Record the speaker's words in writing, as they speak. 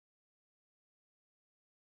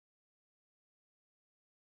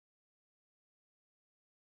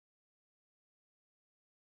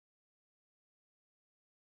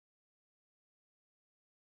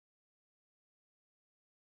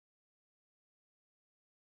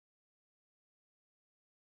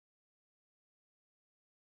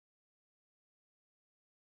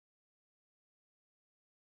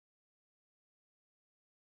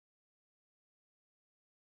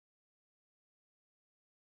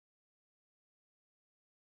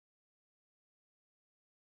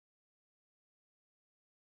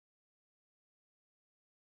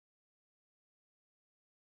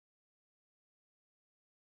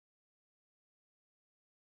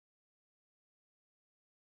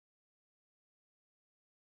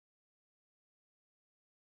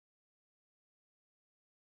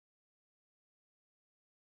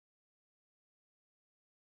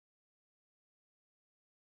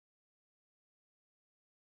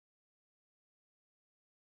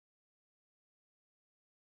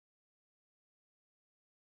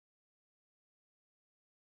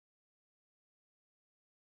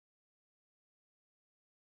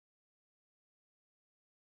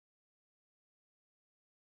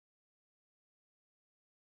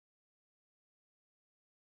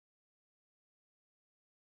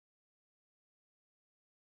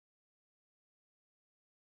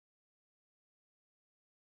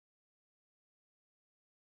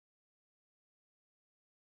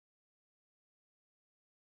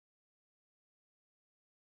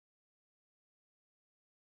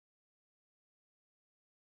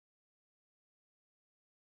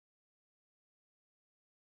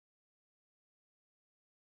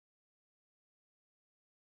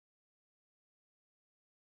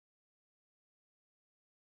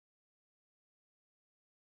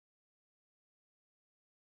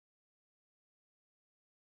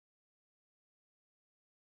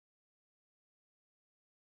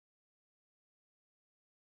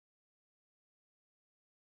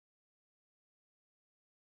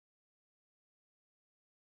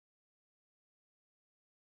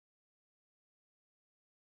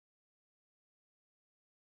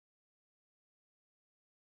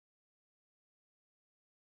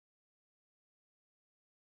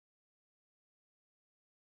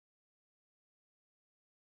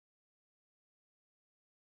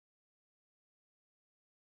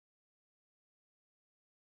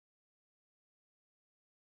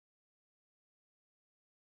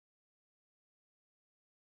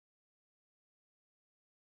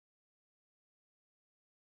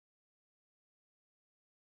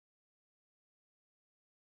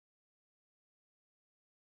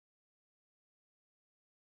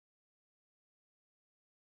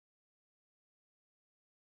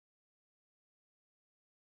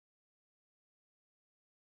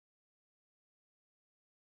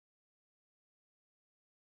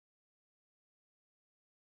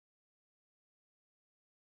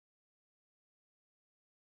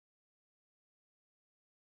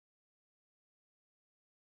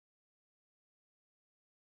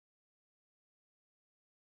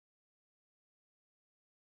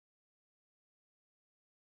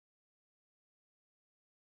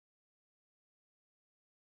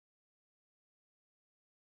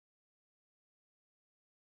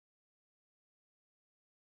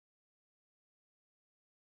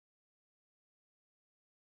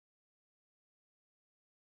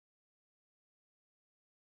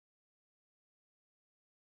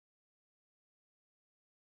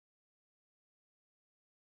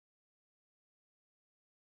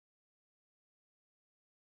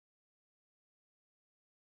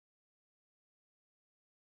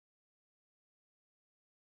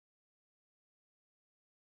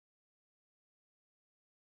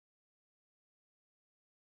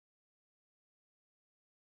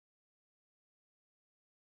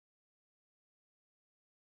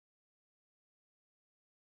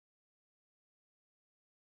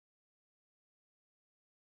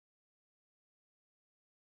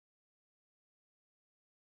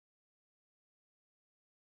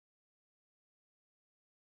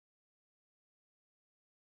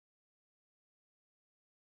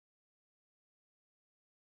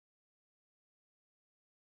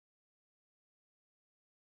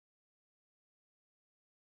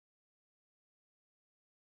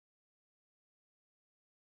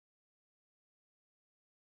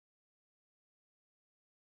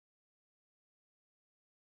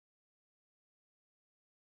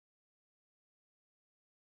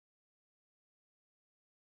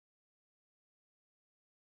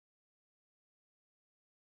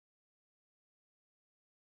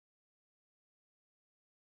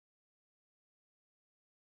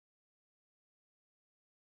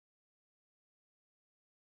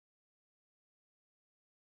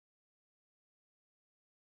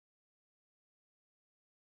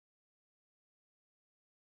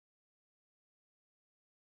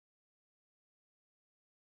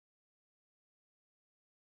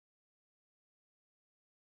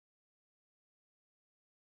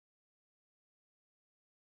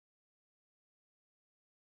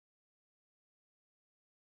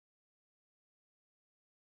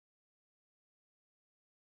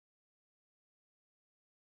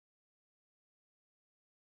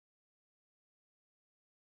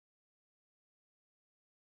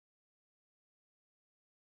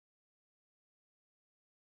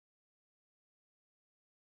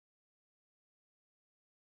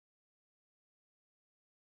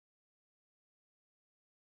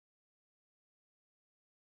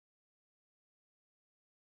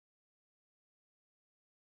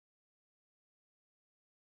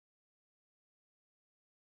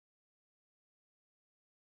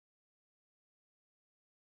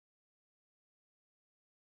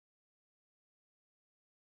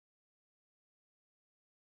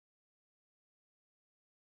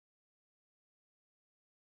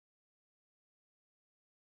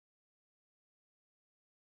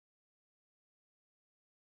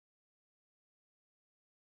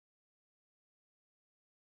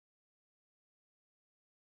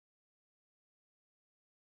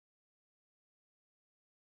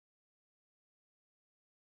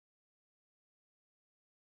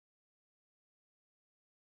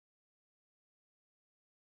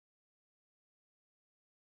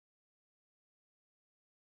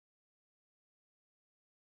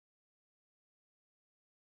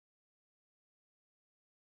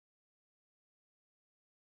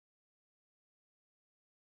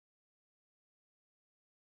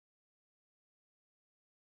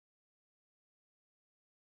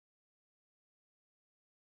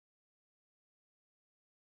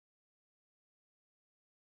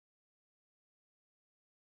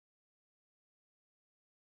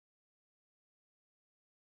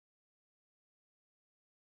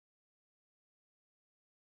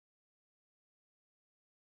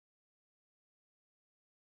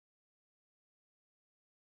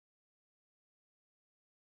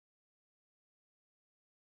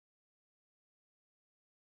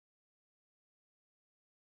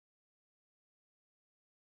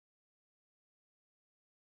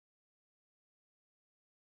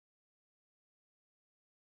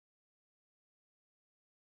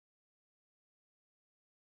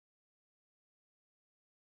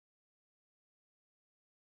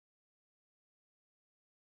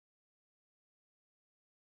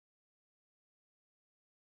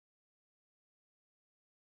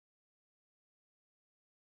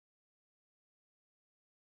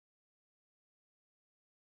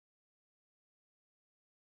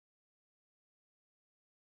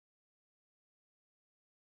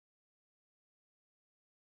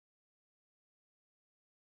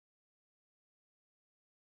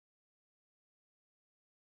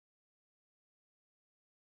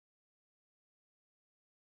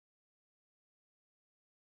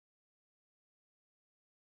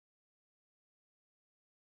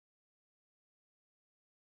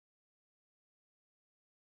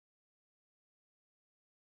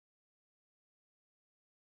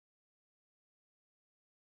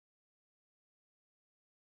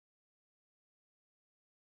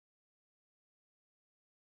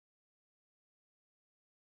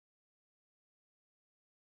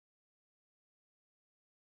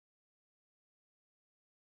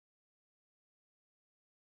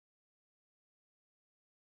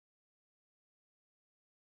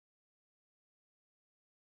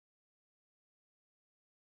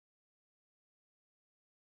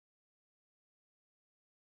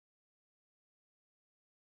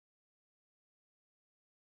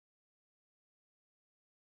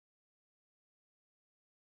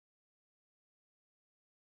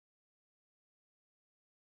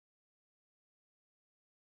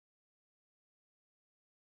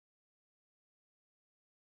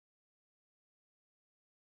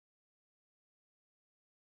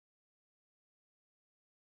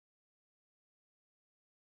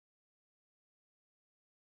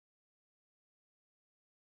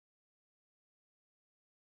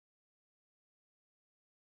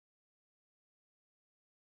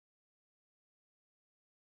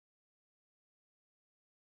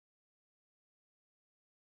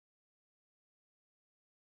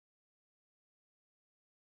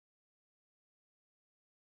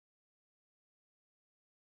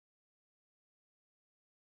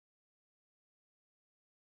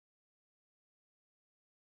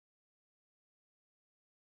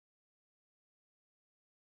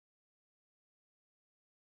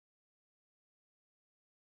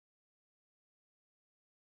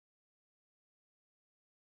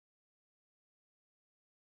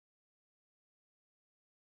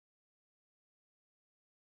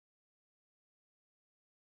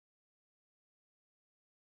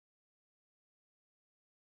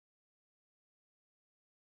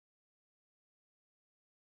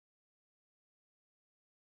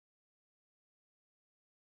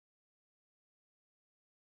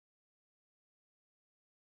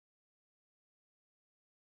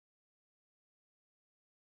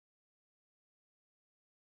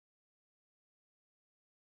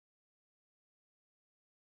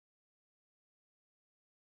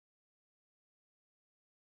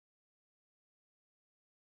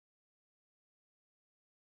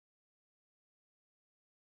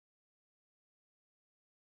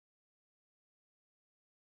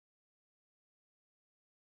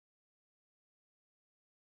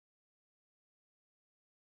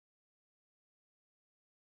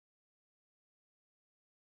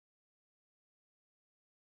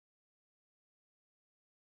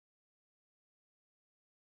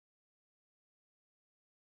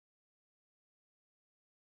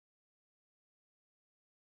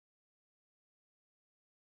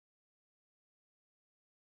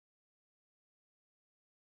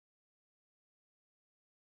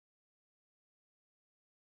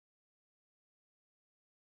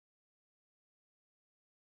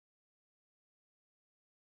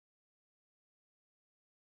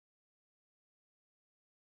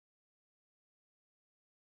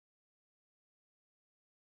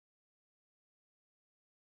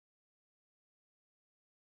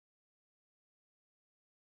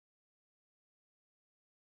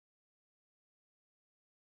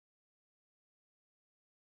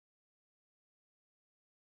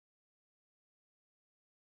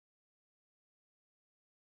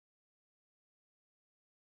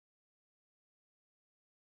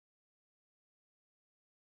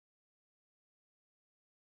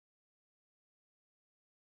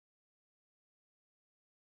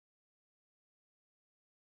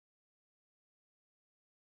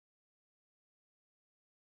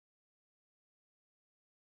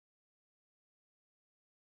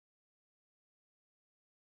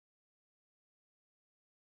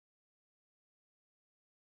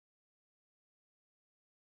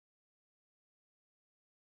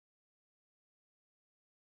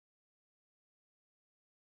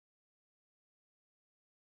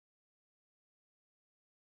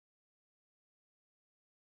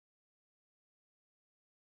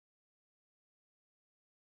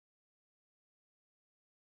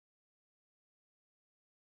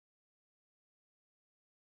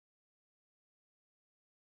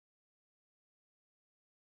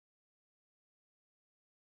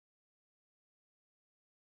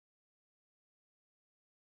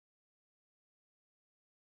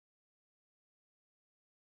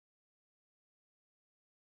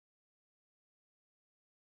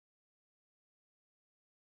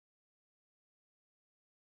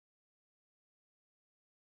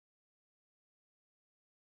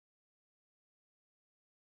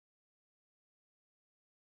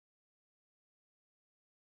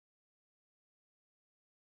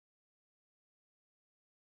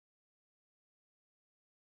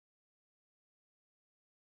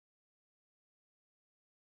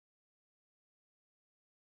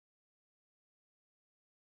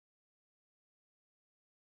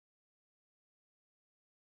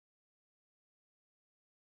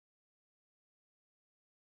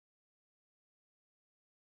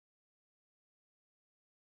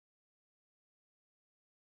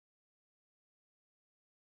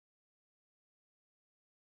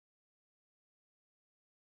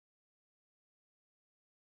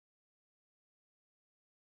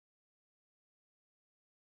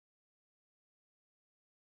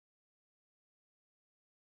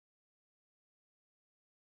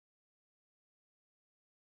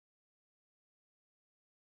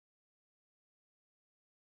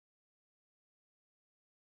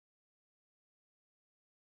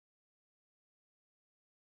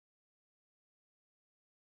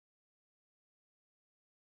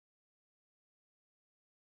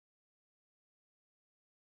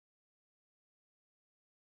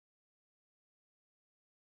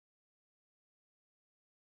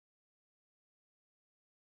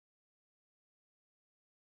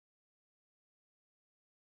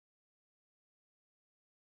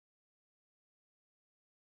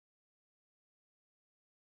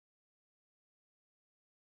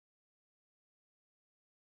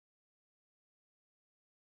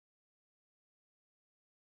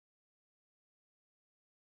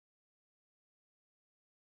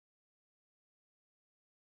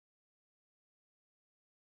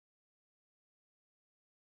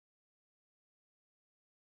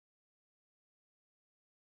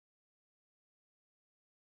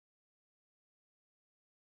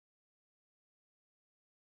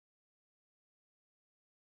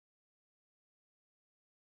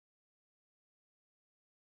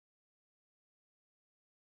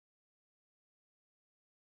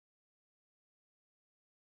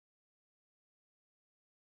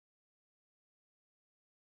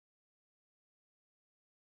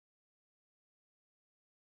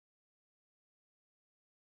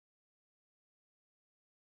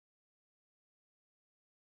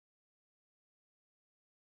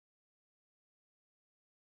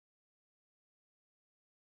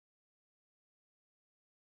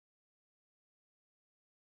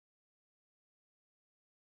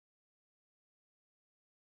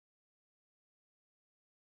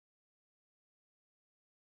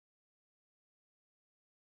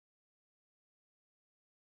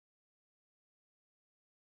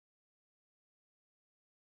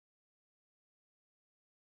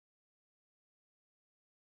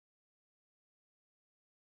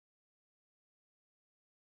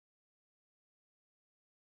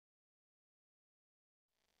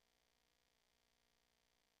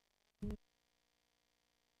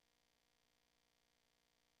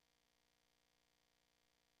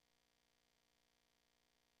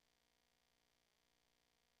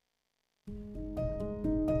Good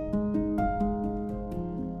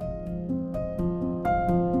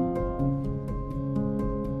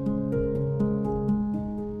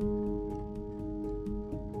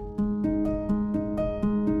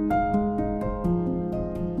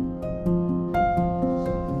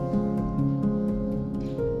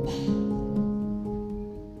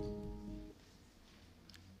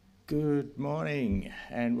morning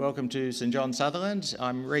and welcome to St John Sutherland.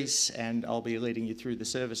 I'm Reese and I'll be leading you through the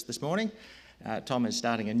service this morning. Tom is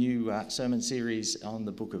starting a new sermon series on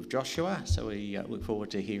the book of Joshua, so we look forward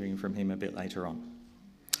to hearing from him a bit later on.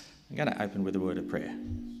 I'm going to open with a word of prayer.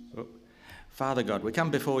 Father God, we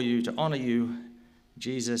come before you to honour you,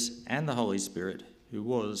 Jesus and the Holy Spirit, who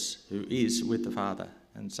is with the Father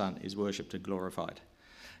and Son is worshipped and glorified.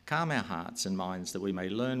 Calm our hearts and minds that we may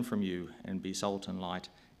learn from you and be salt and light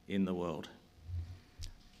in the world.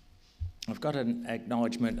 I've got an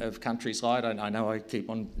acknowledgement of countryside. I know I keep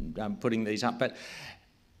on putting these up, but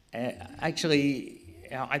actually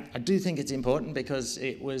I do think it's important because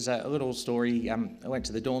it was a little story. I went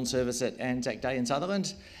to the dawn service at Anzac Day in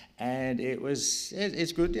Sutherland, and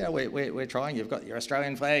it's good. You know, we're trying. You've got your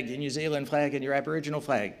Australian flag, your New Zealand flag, and your Aboriginal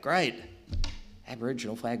flag. Great.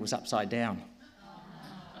 Aboriginal flag was upside down.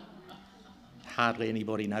 Hardly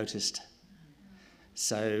anybody noticed.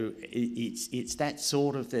 So it's that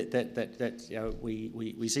sort of that you know,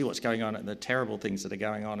 we see what's going on and the terrible things that are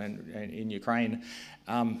going on in Ukraine.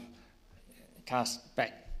 Cast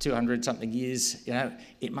back 200 something years, you know,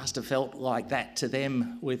 it must have felt like that to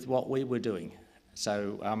them with what we were doing.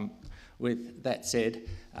 So with that said,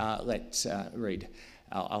 let's read.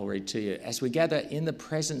 I'll read to you. As we gather in the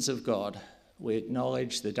presence of God, we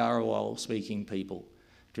acknowledge the Dharawal speaking people,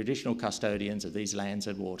 traditional custodians of these lands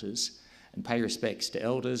and waters, and pay respects to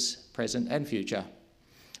elders, present and future.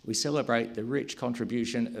 We celebrate the rich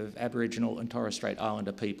contribution of Aboriginal and Torres Strait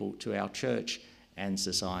Islander people to our church and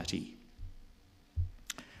society.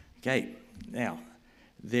 Okay, now,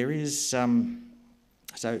 there is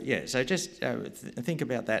so just think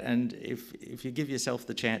about that, and if you give yourself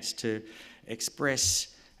the chance to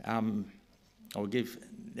express, or give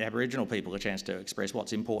the Aboriginal people a chance to express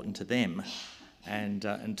what's important to them, and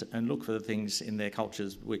look for the things in their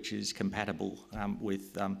cultures which is compatible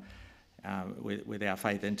with our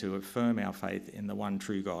faith, and to affirm our faith in the one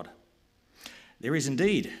true God. There is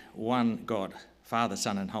indeed one God, Father,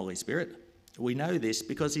 Son and Holy Spirit. We know this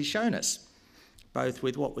because he's shown us, both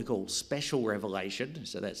with what we call special revelation,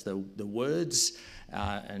 so that's the words,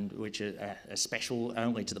 and which are special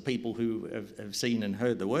only to the people who have seen and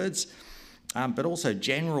heard the words, but also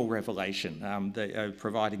general revelation,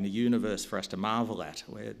 providing the universe for us to marvel at,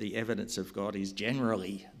 where the evidence of God is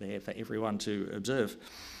generally there for everyone to observe.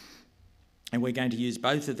 And we're going to use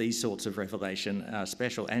both of these sorts of revelation,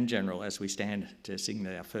 special and general, as we stand to sing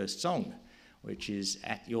our first song, which is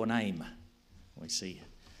At Your Name. We see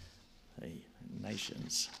the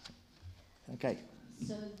nations. Okay.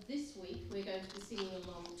 So this week we're going to be singing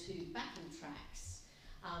along to backing tracks.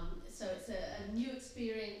 So it's a new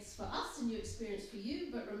experience for us, a new experience for you,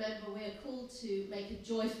 but remember we're called to make a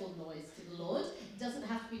joyful noise to the Lord. It doesn't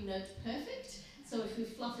have to be note perfect, so if we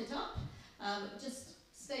fluff it up, just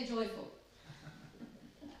stay joyful.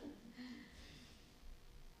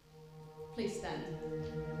 Please stand.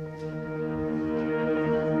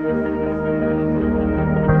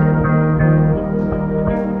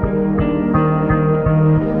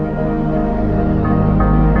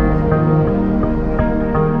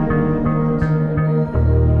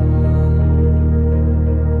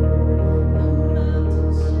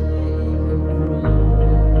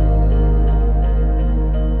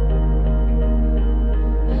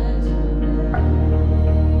 At your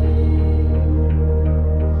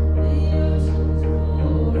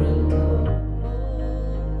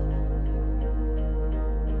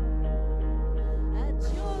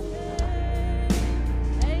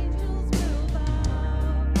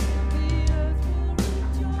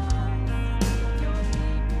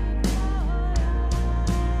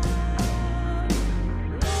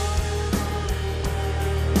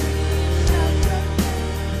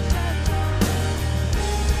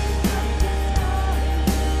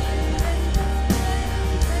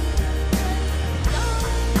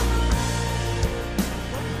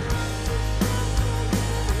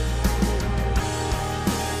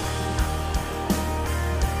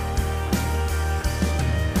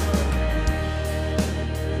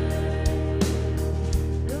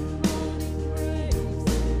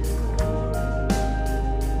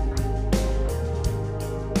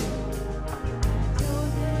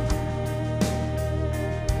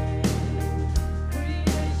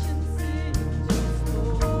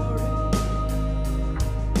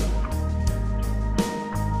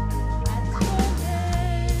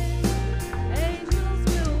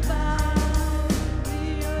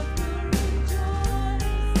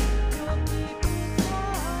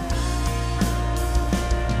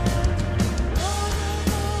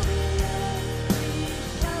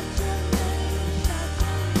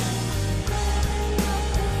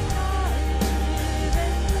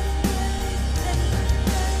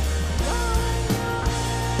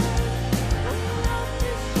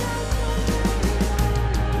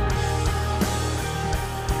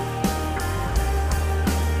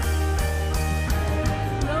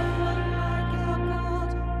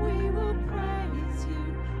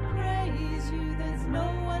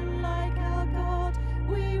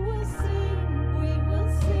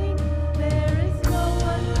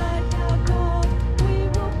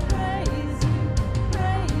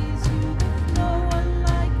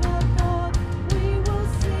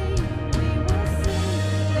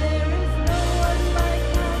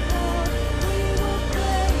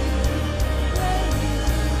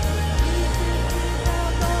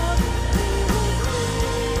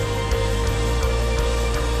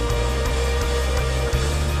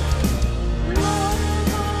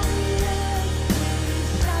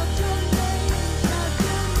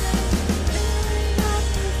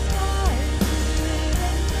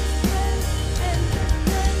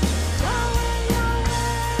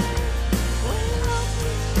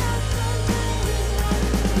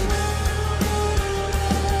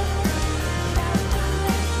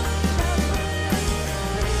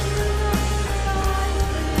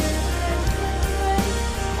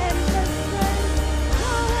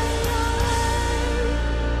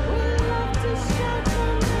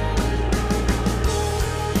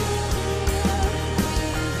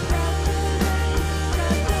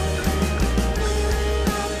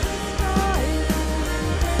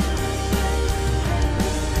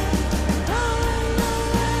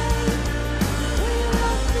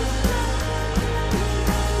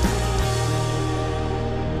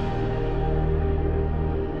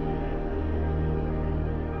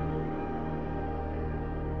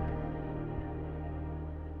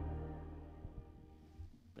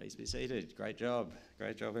Please be seated. Great job.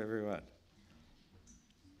 Great job, everyone.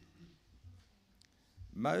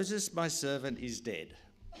 Moses, my servant, is dead.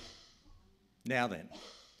 Now then,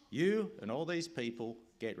 you and all these people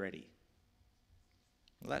get ready.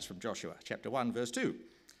 Well, that's from Joshua chapter 1, verse 2.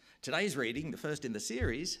 Today's reading, the first in the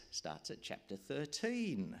series, starts at chapter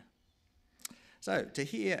 13. So to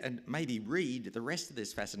hear and maybe read the rest of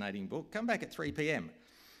this fascinating book, come back at 3 p.m.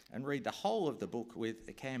 and read the whole of the book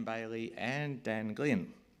with Cam Bailey and Dan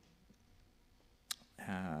Glynn.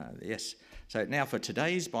 Yes. So now for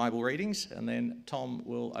today's Bible readings, and then Tom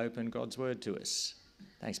will open God's Word to us.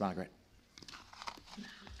 Thanks, Margaret.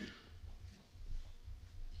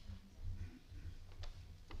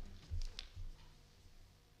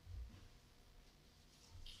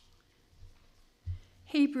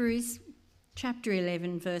 Hebrews chapter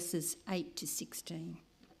 11, verses 8 to 16.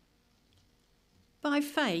 By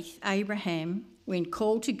faith, Abraham, when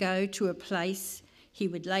called to go to a place he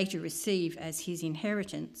would later receive as his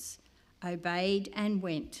inheritance, obeyed and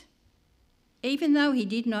went, even though he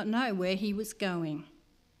did not know where he was going.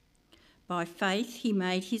 By faith, he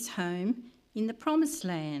made his home in the promised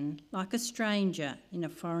land like a stranger in a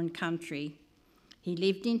foreign country. He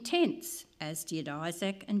lived in tents, as did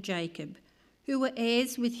Isaac and Jacob, who were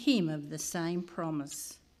heirs with him of the same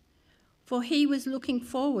promise. For he was looking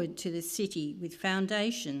forward to the city with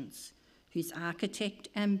foundations, whose architect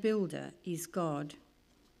and builder is God.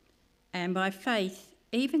 And by faith,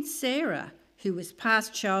 even Sarah, who was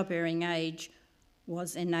past childbearing age,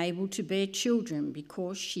 was enabled to bear children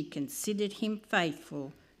because she considered him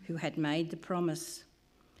faithful who had made the promise.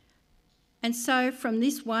 And so from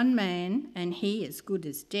this one man, and he as good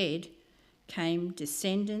as dead, came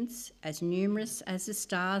descendants as numerous as the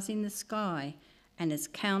stars in the sky and as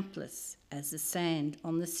countless as the sand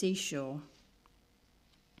on the seashore.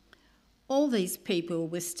 All these people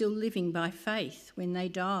were still living by faith when they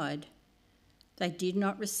died. They did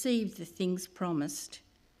not receive the things promised.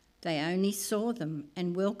 They only saw them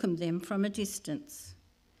and welcomed them from a distance,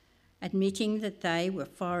 admitting that they were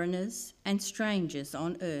foreigners and strangers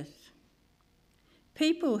on earth.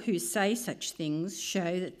 People who say such things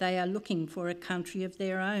show that they are looking for a country of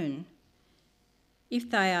their own. If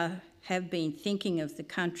they have been thinking of the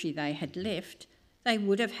country they had left, they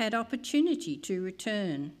would have had opportunity to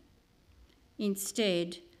return.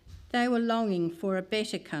 Instead, they were longing for a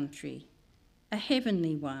better country, a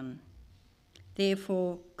heavenly one.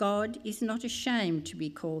 Therefore, God is not ashamed to be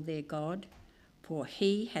called their God, for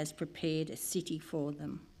he has prepared a city for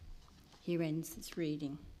them. Here ends this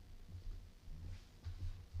reading.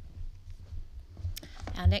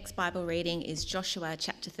 Our next Bible reading is Joshua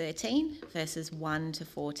chapter 13, verses 1 to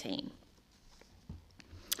 14.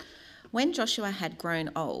 When Joshua had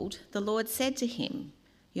grown old, the Lord said to him,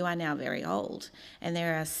 "You are now very old, and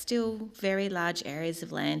there are still very large areas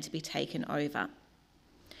of land to be taken over.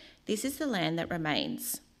 This is the land that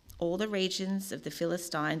remains, all the regions of the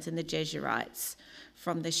Philistines and the Jezreelites,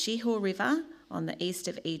 from the Shihor River on the east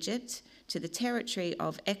of Egypt to the territory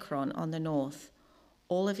of Ekron on the north.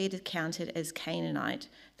 All of it is counted as Canaanite,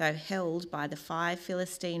 though held by the 5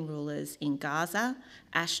 Philistine rulers in Gaza,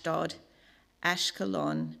 Ashdod,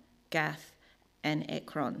 Ashkelon, Gath, and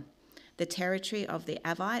Ekron. The territory of the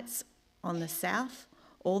Avites on the south,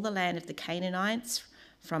 all the land of the Canaanites,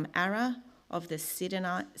 from Arah of the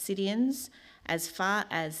Sidonians, as far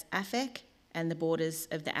as Aphek and the borders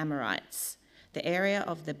of the Amorites, the area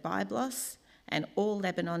of the Byblos, and all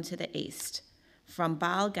Lebanon to the east, from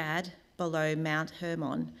Baal-Gad below Mount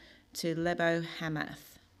Hermon to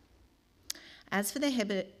Lebo-Hamath. As for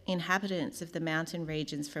the inhabitants of the mountain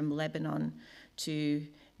regions from Lebanon to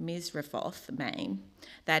Misrephoth-Maim,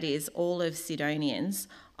 that is, all of Sidonians,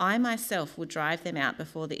 I myself will drive them out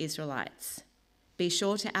before the Israelites. Be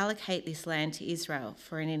sure to allocate this land to Israel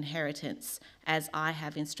for an inheritance, as I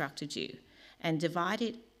have instructed you, and divide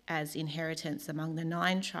it as inheritance among the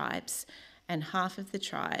 9 tribes and half of the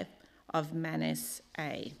tribe of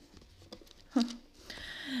Manasseh.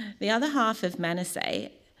 The other half of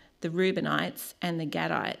Manasseh, the Reubenites and the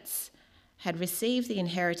Gadites, had received the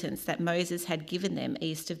inheritance that Moses had given them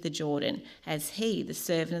east of the Jordan, as he, the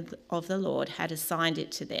servant of the Lord, had assigned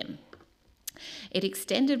it to them. It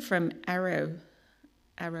extended from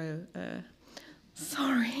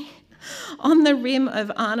on the rim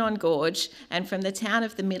of Arnon Gorge and from the town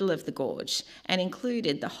of the middle of the gorge, and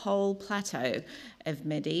included the whole plateau of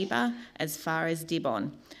Medeba as far as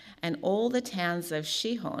Dibon, and all the towns of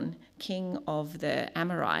Shihon, king of the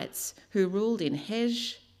Amorites, who ruled in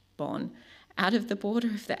Heshbon, out of the border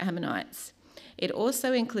of the Ammonites. It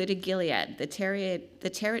also included Gilead, the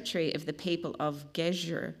territory of the people of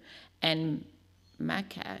Geshur, and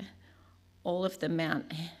Makkah, all of the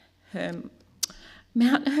Mount Hermon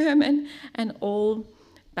and all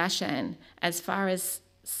Bashan, as far as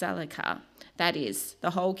Salakah, that is,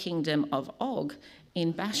 the whole kingdom of Og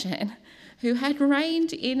in Bashan, who had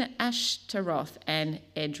reigned in Ashtaroth and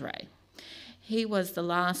Edrei. He was the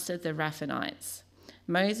last of the Raphanites.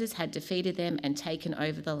 Moses had defeated them and taken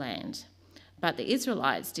over the land. But the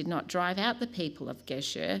Israelites did not drive out the people of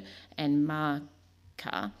Geshur and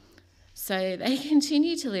Maacah, so they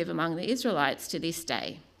continue to live among the Israelites to this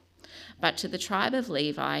day. But to the tribe of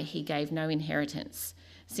Levi he gave no inheritance,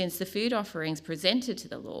 since the food offerings presented to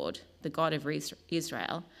the Lord, the God of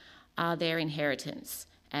Israel, are their inheritance,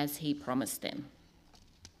 as he promised them.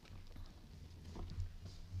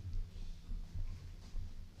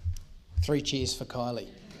 Three cheers for Kylie.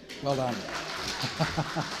 Well done.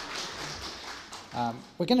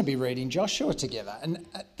 We're going to be reading Joshua together, and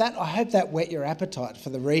that I hope that whet your appetite for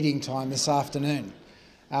the reading time this afternoon.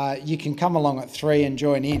 You can come along at 3 and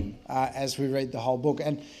join in as we read the whole book.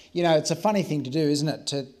 And, you know, it's a funny thing to do, isn't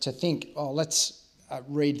it, to think, oh, let's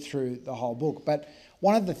read through the whole book. But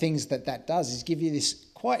one of the things that does is give you this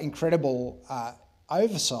quite incredible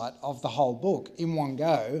oversight of the whole book in one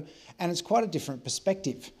go, and it's quite a different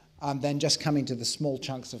perspective than just coming to the small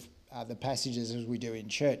chunks of the passages as we do in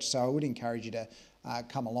church. So I would encourage you to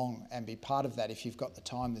come along and be part of that if you've got the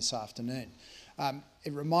time this afternoon.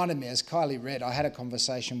 It reminded me, as Kylie read, I had a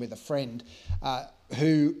conversation with a friend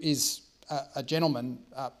who is a gentleman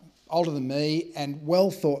older than me and well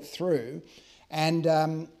thought through.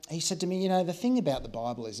 And he said to me, you know, the thing about the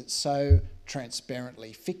Bible is it's so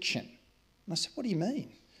transparently fiction. And I said, what do you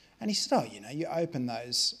mean? And he said, oh, you know, you open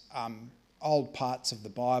those old parts of the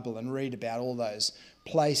Bible and read about all those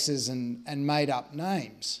places and made up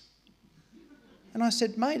names. And I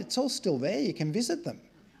said, mate, it's all still there. You can visit them.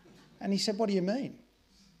 And he said, what do you mean?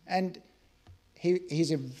 And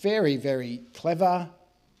he's a very, very clever,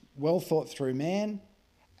 well thought through man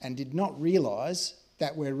and did not realise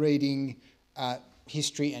that we're reading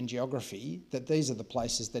history and geography, that these are the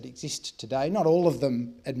places that exist today. Not all of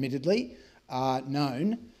them, admittedly, are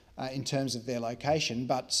known in terms of their location,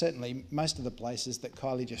 but certainly most of the places that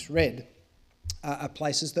Kylie just read are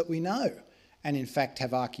places that we know and in fact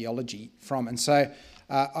have archaeology from. And so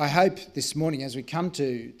I hope this morning as we come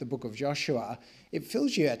to the book of Joshua, it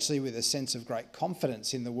fills you actually with a sense of great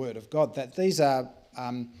confidence in the word of God, that these are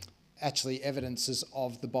actually evidences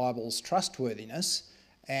of the Bible's trustworthiness.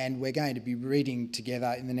 And we're going to be reading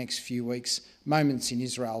together in the next few weeks moments in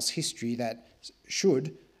Israel's history that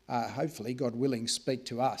should, hopefully, God willing, speak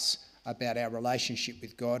to us about our relationship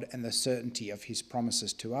with God and the certainty of his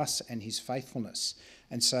promises to us and his faithfulness.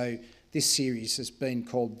 And so this series has been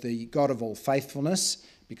called The God of All Faithfulness,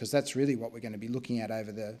 because that's really what we're going to be looking at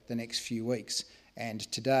over the next few weeks. And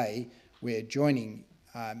today we're joining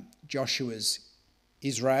Joshua's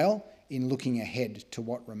Israel in looking ahead to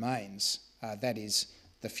what remains. That is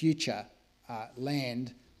the future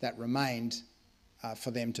land that remained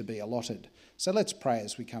for them to be allotted. So let's pray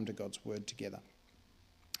as we come to God's word together.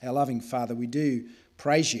 Our loving Father, we do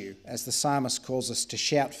praise you as the psalmist calls us to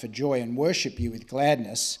shout for joy and worship you with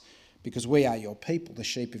gladness, because we are your people, the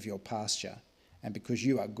sheep of your pasture, and because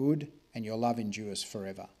you are good and your love endures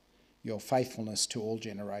forever, your faithfulness to all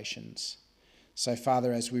generations. So,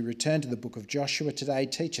 Father, as we return to the book of Joshua today,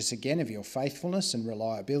 teach us again of your faithfulness and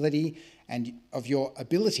reliability and of your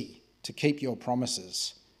ability to keep your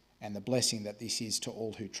promises and the blessing that this is to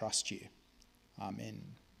all who trust you. Amen.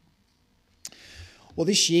 Well,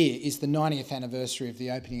 this year is the 90th anniversary of the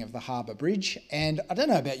opening of the Harbour Bridge, and I don't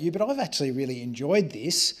know about you, but I've actually really enjoyed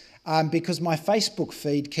this because my Facebook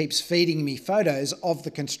feed keeps feeding me photos of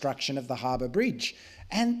the construction of the Harbour Bridge,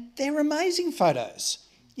 and they're amazing photos.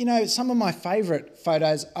 You know, some of my favourite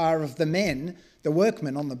photos are of the men, the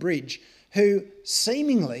workmen on the bridge, who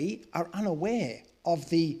seemingly are unaware of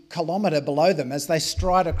the kilometre below them as they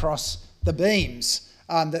stride across the beams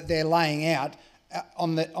that they're laying out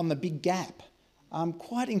on the big gap.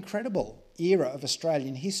 Quite incredible era of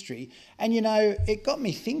Australian history. And, you know, it got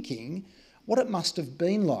me thinking what it must have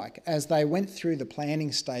been like as they went through the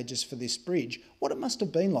planning stages for this bridge, what it must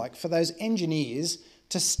have been like for those engineers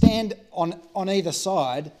to stand on either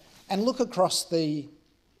side and look across the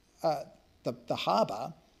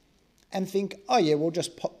harbour and think, oh yeah, we'll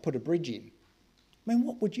just put a bridge in. I mean,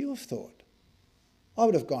 what would you have thought? I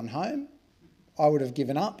would have gone home. I would have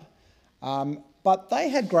given up. But they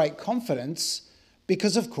had great confidence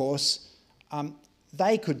because, of course,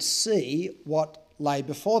 they could see what lay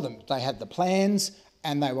before them. They had the plans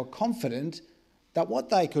and they were confident that what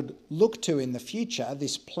they could look to in the future,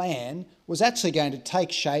 this plan, was actually going to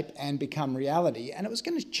take shape and become reality, and it was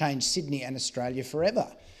going to change Sydney and Australia forever.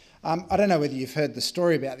 I don't know whether you've heard the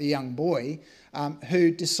story about the young boy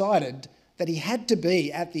who decided that he had to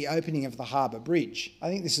be at the opening of the Harbour Bridge. I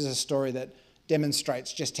think this is a story that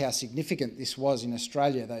demonstrates just how significant this was in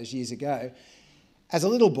Australia those years ago. As a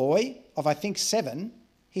little boy of, I think, 7,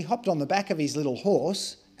 he hopped on the back of his little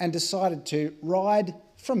horse and decided to ride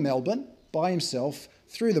from Melbourne by himself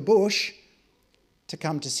through the bush to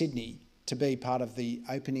come to Sydney to be part of the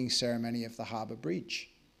opening ceremony of the Harbour Bridge.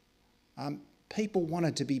 People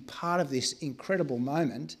wanted to be part of this incredible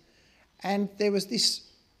moment, and there was this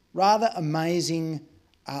rather amazing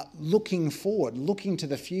looking forward, looking to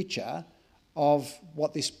the future of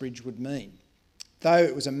what this bridge would mean. Though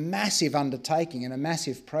it was a massive undertaking and a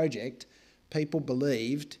massive project, people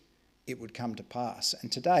believed it would come to pass.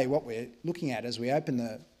 And today what we're looking at as we open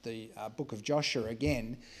the book of Joshua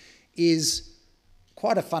again is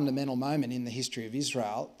quite a fundamental moment in the history of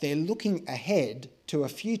Israel. They're looking ahead to a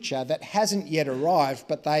future that hasn't yet arrived,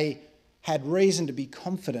 but they had reason to be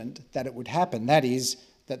confident that it would happen. That is,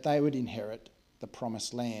 that they would inherit the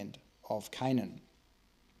promised land of Canaan.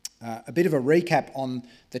 A bit of a recap on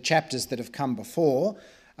the chapters that have come before.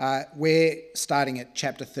 We're starting at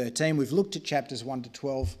chapter 13. We've looked at chapters 1 to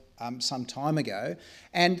 12 some time ago,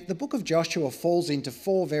 and the book of Joshua falls into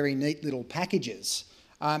 4 very neat little packages.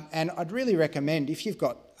 And I'd really recommend, if you've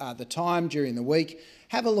got the time during the week,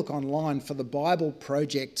 have a look online for the Bible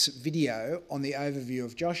Project's video on the overview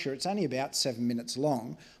of Joshua. It's only about 7 minutes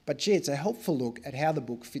long, but gee, it's a helpful look at how the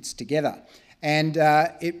book fits together. And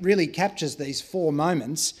it really captures these 4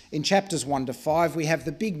 moments. In chapters 1 to 5, we have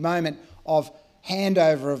the big moment of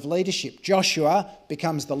handover of leadership. Joshua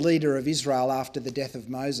becomes the leader of Israel after the death of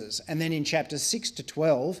Moses. And then in chapters 6 to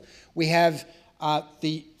 12, we have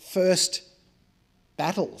the first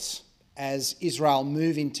battles as Israel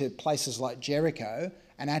move into places like Jericho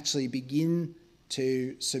and actually begin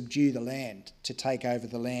to subdue the land, to take over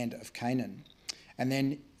the land of Canaan. And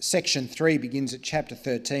then section 3 begins at chapter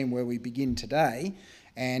 13, where we begin today,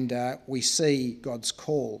 and we see God's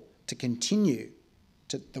call to continue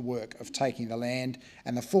to the work of taking the land.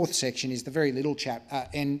 And the 4th section is the very little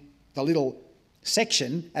and the little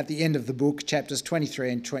section at the end of the book, chapters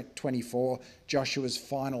 23 and 24, Joshua's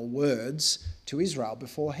final words to Israel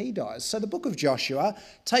before he dies. So the book of Joshua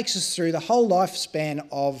takes us through the whole lifespan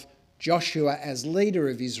of Joshua as leader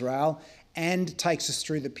of Israel, and takes us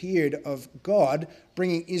through the period of God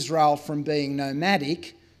bringing Israel from being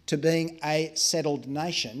nomadic to being a settled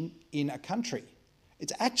nation in a country.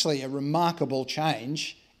 It's actually a remarkable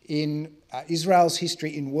change in Israel's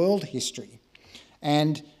history, in world history.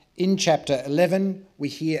 And in chapter 11, we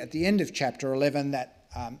hear at the end of chapter 11 that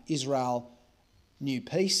Israel knew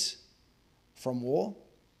peace from war.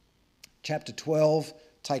 Chapter 12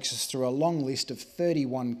 takes us through a long list of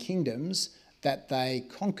 31 kingdoms that they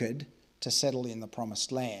conquered to settle in the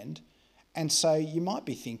promised land. And so you might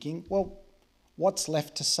be thinking, well, what's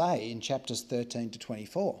left to say in chapters 13 to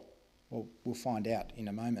 24? Well, we'll find out in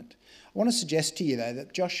a moment. I want to suggest to you, though,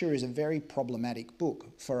 that Joshua is a very problematic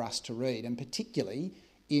book for us to read, and particularly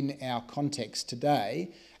in our context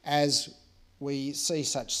today, as we see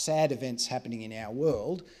such sad events happening in our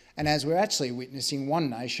world, and as we're actually witnessing one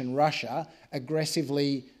nation, Russia,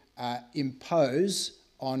 aggressively impose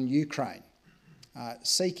on Ukraine,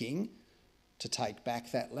 seeking to take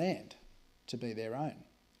back that land to be their own.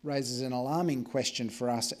 Raises an alarming question for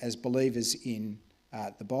us as believers in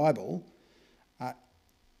the Bible.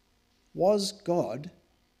 Was God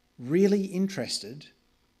really interested,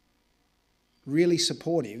 really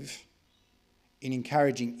supportive in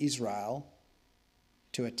encouraging Israel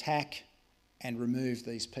to attack and remove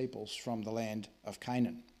these peoples from the land of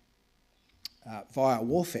Canaan via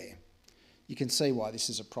warfare? You can see why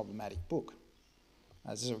this is a problematic book.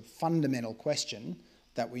 This is a fundamental question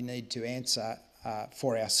that we need to answer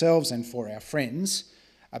for ourselves and for our friends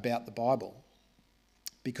about the Bible.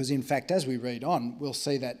 Because in fact, as we read on, we'll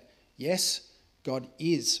see that, yes, God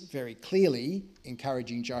is very clearly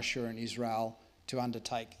encouraging Joshua and Israel to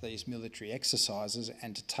undertake these military exercises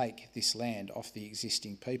and to take this land off the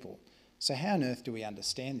existing people. So how on earth do we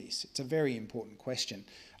understand this? It's a very important question.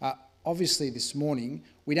 Obviously, this morning,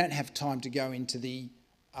 we don't have time to go into the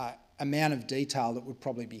amount of detail that would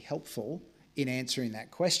probably be helpful in answering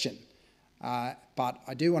that question. But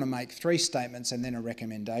I do want to make 3 statements and then a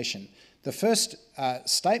recommendation. The first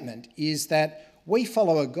statement is that we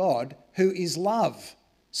follow a God who is love.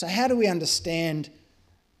 So how do we understand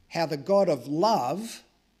how the God of love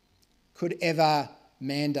could ever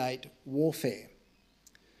mandate warfare?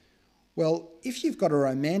 Well, if you've got a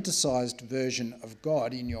romanticised version of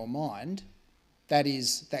God in your mind, that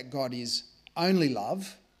is, that God is only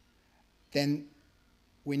love, then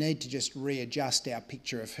we need to just readjust our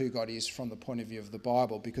picture of who God is from the point of view of the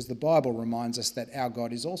Bible, because the Bible reminds us that our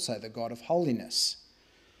God is also the God of holiness.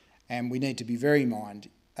 And we need to be very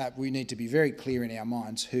clear in our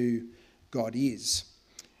minds who God is,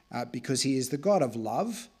 because he is the God of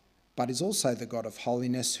love, but is also the God of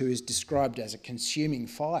holiness, who is described as a consuming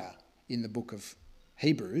fire in the book of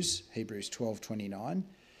Hebrews 12:29.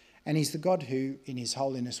 And he's the God who, in his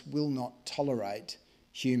holiness, will not tolerate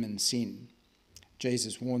human sin.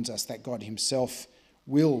 Jesus warns us that God himself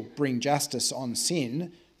will bring justice on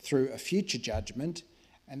sin through a future judgment,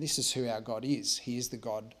 and this is who our God is. He is the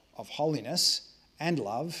God of holiness and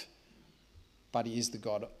love, but he is the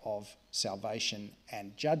God of salvation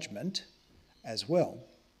and judgment as well.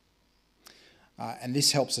 And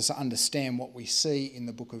this helps us understand what we see in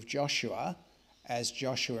the book of Joshua, as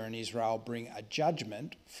Joshua and Israel bring a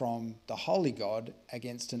judgment from the holy God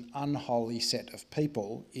against an unholy set of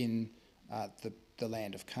people in the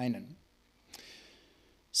land of Canaan.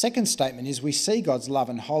 Second statement is we see God's love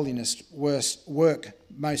and holiness work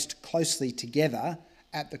most closely together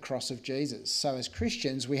at the cross of Jesus. So as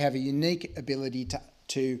Christians, we have a unique ability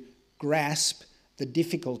to grasp the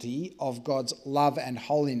difficulty of God's love and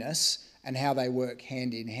holiness and how they work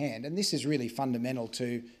hand in hand. And this is really fundamental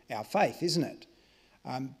to our faith, isn't it?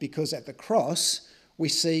 Because at the cross, we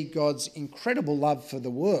see God's incredible love for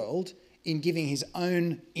the world in giving his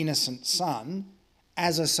own innocent son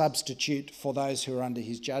as a substitute for those who are under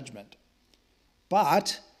his judgment.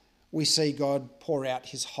 But we see God pour out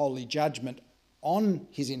his holy judgment on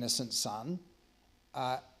his innocent son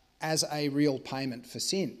as a real payment for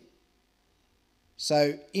sin.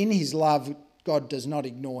 So in his love, God does not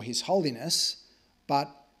ignore his holiness, but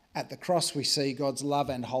at the cross we see God's love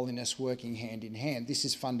and holiness working hand in hand. This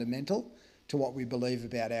is fundamental to what we believe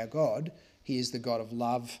about our God. He is the God of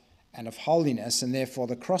love and of holiness, and therefore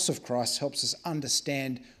the cross of Christ helps us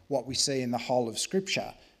understand what we see in the whole of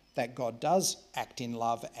Scripture, that God does act in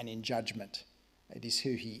love and in judgment. It is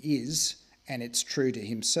who he is, and it's true to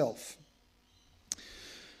himself.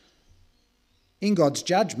 In God's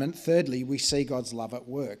judgment, thirdly, we see God's love at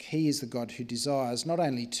work. He is the God who desires not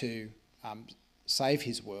only to save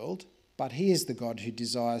his world, but he is the God who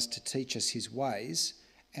desires to teach us his ways,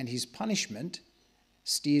 and his punishment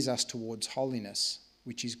steers us towards holiness,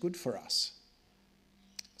 which is good for us.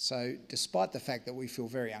 So despite the fact that we feel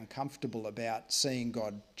very uncomfortable about seeing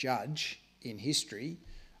God judge in history,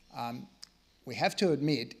 we have to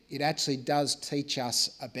admit it actually does teach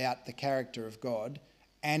us about the character of God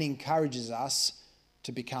and encourages us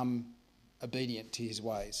to become obedient to his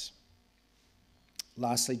ways.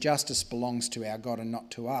 Lastly, justice belongs to our God and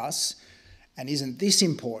not to us. And isn't this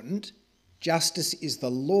important? Justice is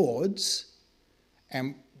the Lord's,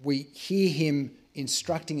 and we hear him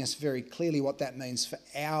instructing us very clearly what that means for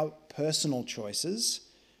our personal choices.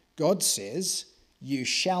 God says, "You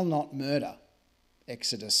shall not murder,"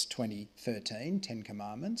 Exodus 20:13, 10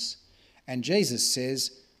 Commandments. And Jesus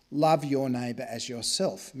says, "Love your neighbour as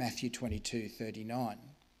yourself," Matthew 22:39.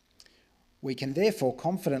 We can therefore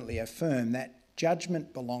confidently affirm that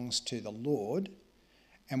judgment belongs to the Lord,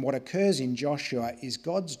 and what occurs in Joshua is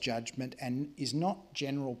God's judgment and is not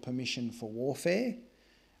general permission for warfare.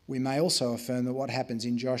 We may also affirm that what happens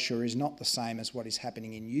in Joshua is not the same as what is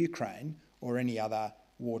happening in Ukraine or any other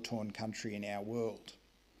war-torn country in our world.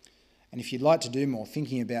 And if you'd like to do more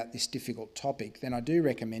thinking about this difficult topic, then I do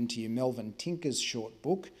recommend to you Melvin Tinker's short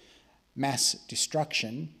book, Mass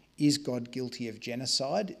Destruction, Is God Guilty of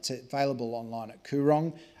Genocide? It's available online at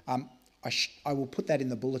Koorong. I will put that in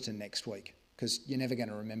the bulletin next week, because you're never going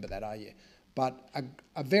to remember that, are you? But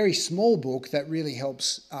a very small book that really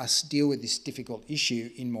helps us deal with this difficult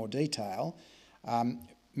issue in more detail.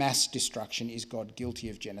 Mass Destruction, Is God Guilty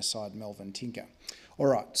of Genocide? Melvin Tinker. All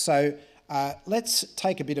right, so let's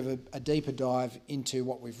take a bit of a deeper dive into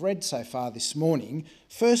what we've read so far this morning.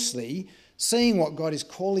 Firstly, seeing what God is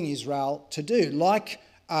calling Israel to do, like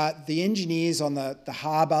the engineers on the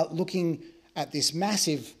harbour looking at this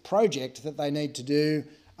massive project that they need to do,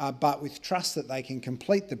 but with trust that they can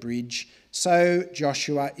complete the bridge. So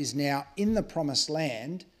Joshua is now in the promised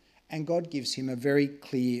land, and God gives him a very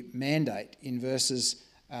clear mandate in verses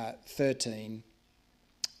 13,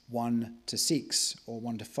 1 to 6, or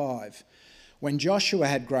 1 to 5. When Joshua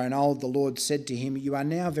had grown old, the Lord said to him, "You are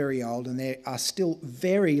now very old, and there are still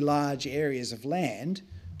very large areas of land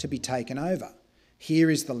to be taken over.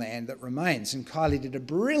 Here is the land that remains." And Kylie did a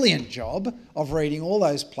brilliant job of reading all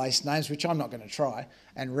those place names, which I'm not going to try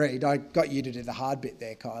and read. I got you to do the hard bit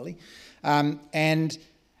there, Kylie.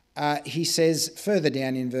 He says further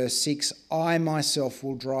down in verse 6, "I myself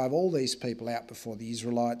will drive all these people out before the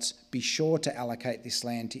Israelites. Be sure to allocate this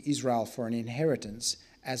land to Israel for an inheritance,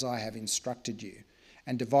 as I have instructed you,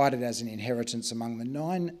 and divide it as an inheritance among the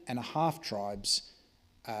 9.5 tribes,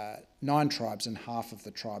 9 tribes and half of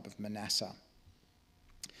the tribe of Manasseh.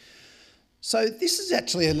 So this is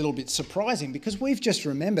actually a little bit surprising, because we've just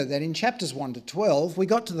remembered that in chapters 1 to 12, we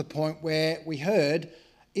got to the point where we heard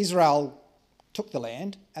Israel took the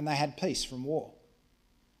land and they had peace from war.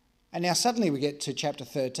 And now suddenly we get to chapter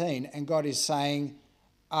 13 and God is saying,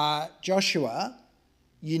 Joshua,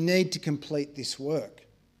 you need to complete this work.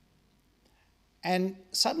 And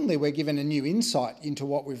suddenly we're given a new insight into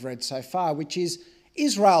what we've read so far, which is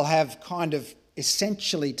Israel have kind of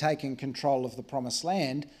essentially taken control of the promised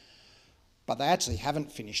land, but they actually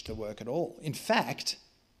haven't finished the work at all. In fact,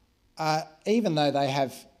 even though they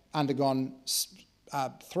have undergone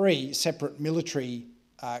 3 separate military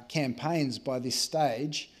campaigns by this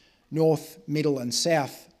stage, north, middle and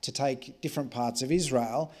south, to take different parts of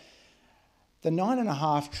Israel, the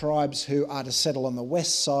 9.5 tribes who are to settle on the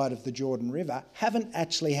west side of the Jordan River haven't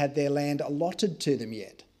actually had their land allotted to them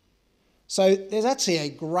yet. So there's actually a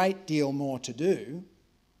great deal more to do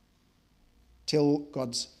till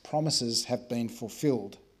God's promises have been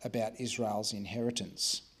fulfilled about Israel's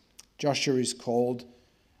inheritance. Joshua is called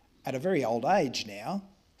at a very old age now,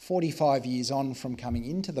 45 years on from coming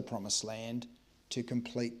into the promised land, to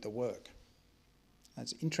complete the work.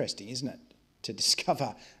 That's interesting, isn't it? To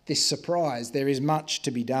discover this surprise. There is much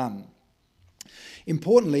to be done.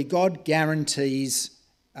 Importantly, God guarantees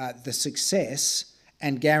the success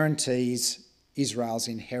and guarantees Israel's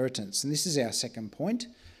inheritance. And this is our second point.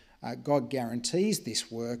 God guarantees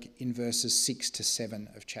this work in verses 6 to 7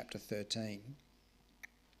 of chapter 13.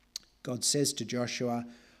 God says to Joshua,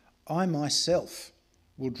 I myself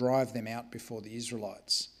will drive them out before the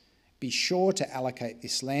Israelites. Be sure to allocate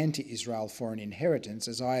this land to Israel for an inheritance,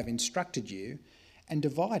 as I have instructed you, and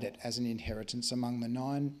divide it as an inheritance among the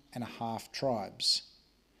 9.5 tribes.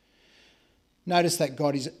 Notice that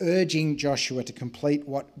God is urging Joshua to complete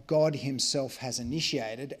what God himself has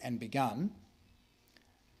initiated and begun.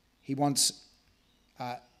 He wants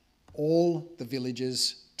all the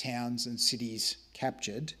villages, towns and cities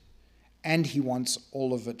captured, and he wants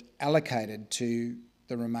all of it allocated to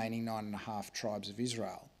the remaining 9.5 tribes of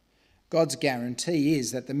Israel. God's guarantee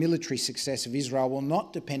is that the military success of Israel will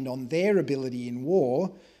not depend on their ability in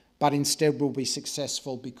war, but instead will be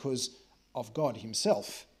successful because of God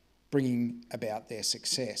himself bringing about their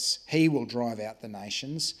success. He will drive out the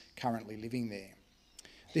nations currently living there.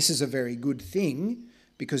 This is a very good thing,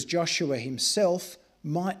 because Joshua himself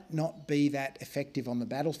might not be that effective on the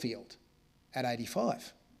battlefield at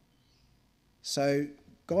 85. So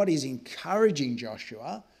God is encouraging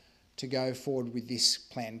Joshua to go forward with this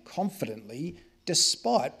plan confidently,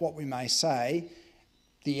 despite what we may say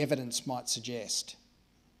the evidence might suggest.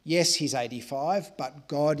 Yes, he's 85, but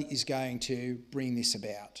God is going to bring this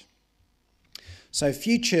about. So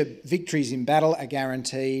future victories in battle are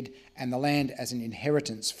guaranteed, and the land as an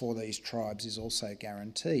inheritance for these tribes is also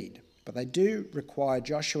guaranteed. But they do require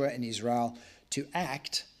Joshua and Israel to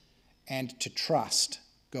act and to trust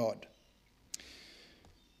God.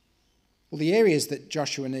 Well, the areas that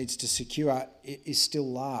Joshua needs to secure is still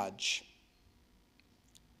large.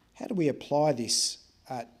 How do we apply this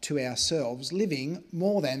to ourselves living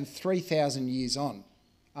more than 3,000 years on?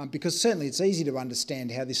 Because certainly it's easy to understand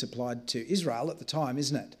how this applied to Israel at the time,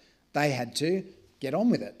 isn't it? They had to get on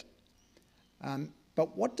with it.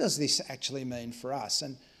 But what does this actually mean for us?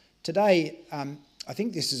 And today, I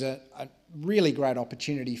think this is a really great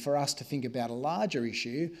opportunity for us to think about a larger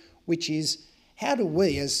issue, which is, how do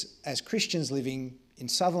we, as Christians living in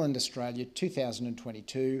Sutherland, Australia,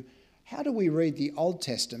 2022, how do we read the Old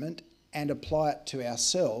Testament and apply it to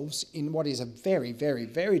ourselves in what is a very, very,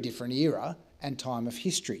 very different era and time of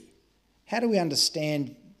history? How do we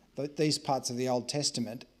understand these parts of the Old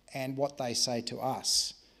Testament and what they say to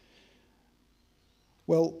us?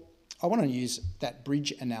 Well, I want to use that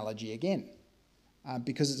bridge analogy again,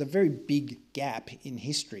 because it's a very big gap in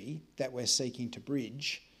history that we're seeking to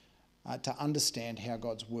bridge to understand how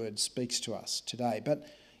God's word speaks to us today. But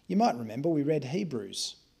you might remember we read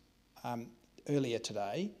Hebrews earlier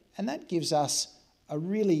today, and that gives us a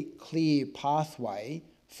really clear pathway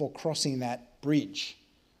for crossing that bridge.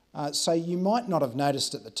 So you might not have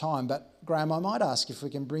noticed at the time, but Graham, I might ask if we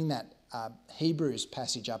can bring that Hebrews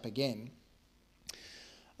passage up again.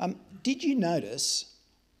 Did you notice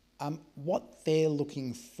what they're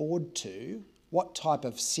looking forward to, what type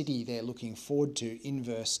of city they're looking forward to in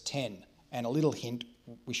verse 10? And a little hint,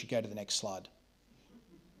 we should go to the next slide.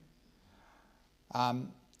 Maybe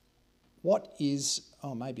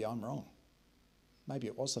I'm wrong. Maybe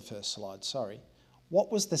it was the first slide, sorry. What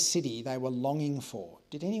was the city they were longing for?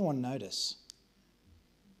 Did anyone notice?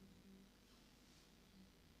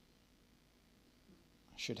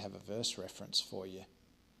 should have a verse reference for you.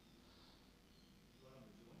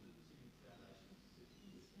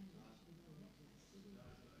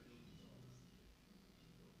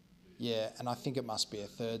 Yeah, and I think it must be a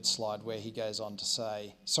third slide where he goes on to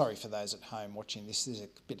say, sorry for those at home watching this is a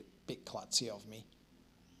bit klutzy of me.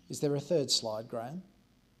 Is there a third slide, Graham?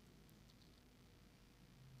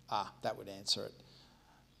 That would answer it.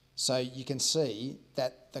 So you can see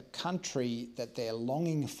that the country that they're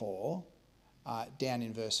longing for, down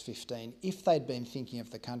in verse 15, if they'd been thinking of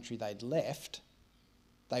the country they'd left,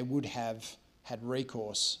 they would have had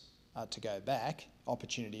recourse to go back,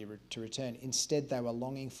 opportunity to return. Instead, they were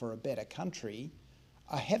longing for a better country,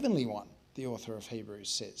 a heavenly one, the author of Hebrews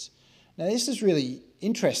says. Now, this is really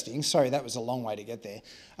interesting. Sorry, that was a long way to get there.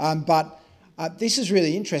 But this is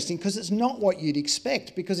really interesting because it's not what you'd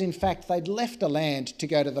expect, because, in fact, they'd left a land to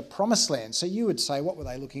go to the promised land. So you would say, what were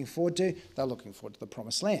they looking forward to? They're looking forward to the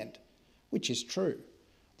promised land, which is true.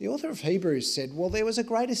 The author of Hebrews said, well, there was a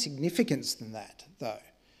greater significance than that, though.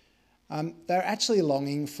 They're actually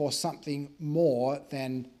longing for something more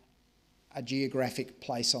than a geographic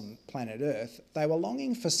place on planet Earth. They were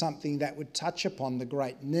longing for something that would touch upon the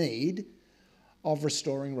great need of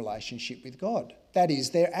restoring relationship with God. That is,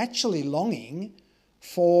 they're actually longing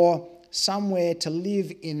for somewhere to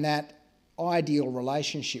live in that ideal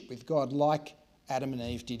relationship with God, like Adam and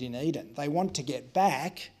Eve did in Eden. They want to get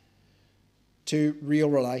back to real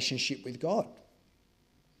relationship with God.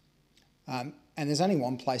 And there's only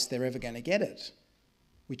one place they're ever going to get it,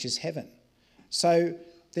 which is heaven. So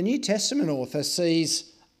the New Testament author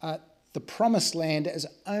sees the promised land as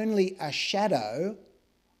only a shadow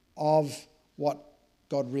of what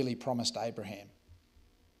God really promised Abraham.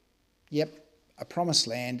 Yep, a promised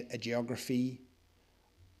land, a geography,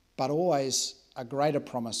 but always a greater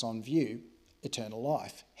promise on view, eternal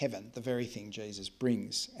life, heaven, the very thing Jesus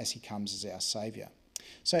brings as he comes as our saviour.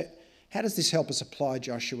 So how does this help us apply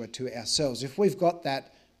Joshua to ourselves? If we've got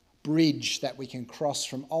that bridge that we can cross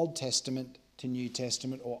from Old Testament to New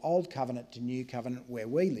Testament, or Old Covenant to New Covenant where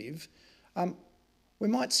we live, we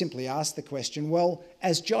might simply ask the question, well,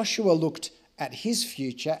 as Joshua looked at his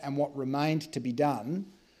future and what remained to be done,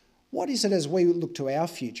 what is it as we look to our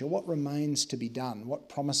future? What remains to be done? What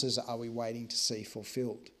promises are we waiting to see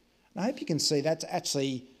fulfilled? And I hope you can see that's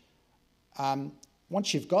actually,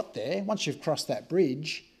 once you've got there, once you've crossed that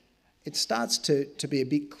bridge, it starts to be a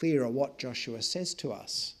bit clearer what Joshua says to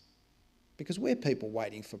us. Because we're people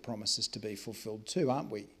waiting for promises to be fulfilled too, aren't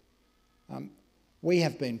we? We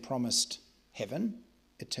have been promised heaven,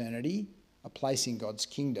 eternity, a place in God's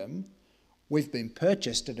kingdom. We've been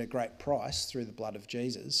purchased at a great price through the blood of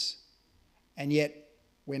Jesus. And yet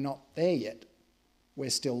we're not there yet. We're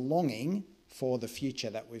still longing for the future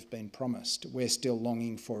that we've been promised. We're still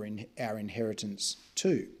longing for our inheritance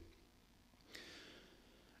too.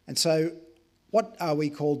 And so what are we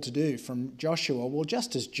called to do from Joshua? Well,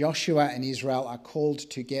 just as Joshua and Israel are called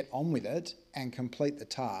to get on with it and complete the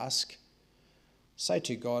task, so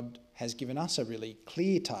too God has given us a really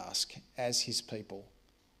clear task as his people.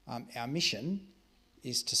 Our mission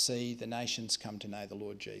is to see the nations come to know the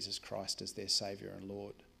Lord Jesus Christ as their Saviour and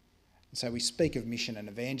Lord. And so we speak of mission and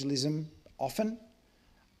evangelism often,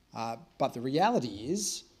 but the reality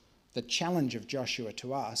is the challenge of Joshua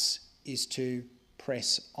to us is to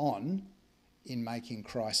press on in making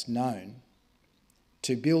Christ known,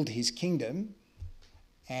 to build his kingdom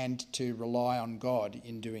and to rely on God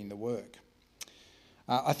in doing the work.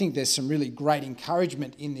 I think there's some really great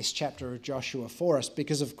encouragement in this chapter of Joshua for us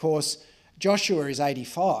because, of course, Joshua is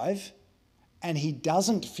 85 and he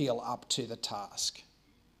doesn't feel up to the task.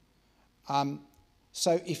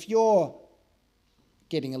 So if you're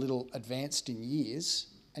getting a little advanced in years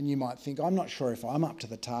and you might think, I'm not sure if I'm up to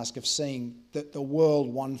the task of seeing the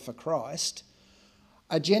world won for Christ,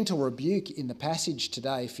 a gentle rebuke in the passage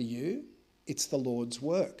today for you, it's the Lord's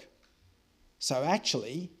work. So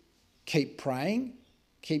actually, keep praying,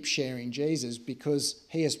 keep sharing Jesus because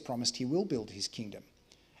he has promised he will build his kingdom.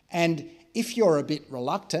 And if you're a bit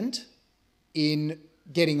reluctant in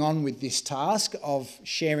getting on with this task of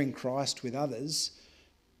sharing Christ with others,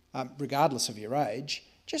 regardless of your age,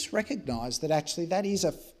 just recognise that actually that is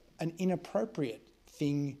an inappropriate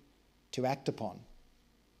thing to act upon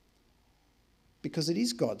because it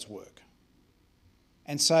is God's work.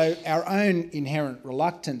 And so our own inherent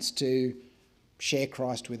reluctance to share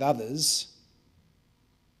Christ with others,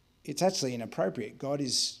 it's actually inappropriate. God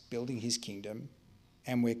is building his kingdom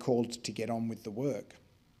and we're called to get on with the work.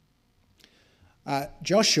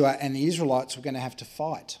 Joshua and the Israelites were going to have to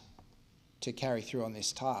fight to carry through on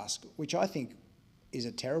this task, which I think is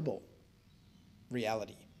a terrible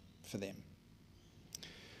reality for them.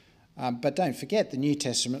 But don't forget, the New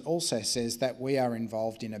Testament also says that we are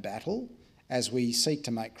involved in a battle. As we seek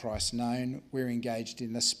to make Christ known, we're engaged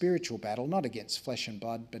in the spiritual battle, not against flesh and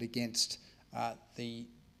blood, but against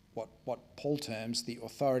what Paul terms the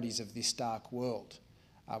authorities of this dark world,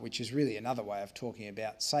 which is really another way of talking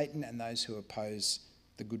about Satan and those who oppose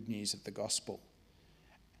the good news of the gospel.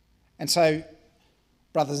 And so,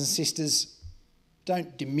 brothers and sisters,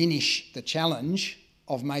 don't diminish the challenge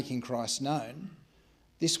of making Christ known.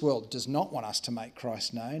 This world does not want us to make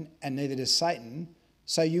Christ known, and neither does Satan.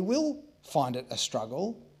 So you will find it a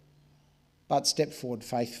struggle, but step forward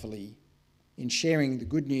faithfully in sharing the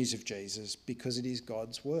good news of Jesus, because it is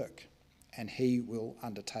God's work and he will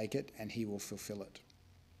undertake it and he will fulfill it.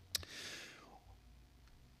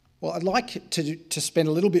 Well, I'd like to spend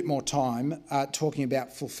a little bit more time talking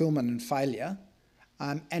about fulfilment and failure.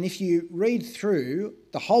 And if you read through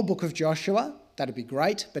the whole book of Joshua, that'd be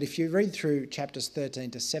great. But if you read through chapters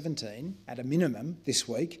 13 to 17 at a minimum this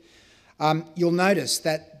week, you'll notice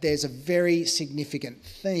that there's a very significant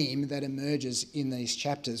theme that emerges in these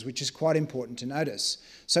chapters, which is quite important to notice.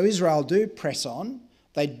 So Israel do press on.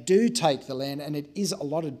 They do take the land, and it is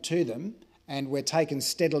allotted to them. And we're taken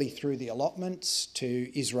steadily through the allotments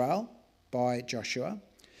to Israel by Joshua.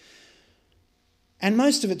 And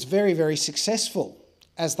most of it's very, very successful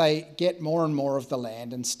as they get more and more of the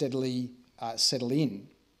land and steadily settle in.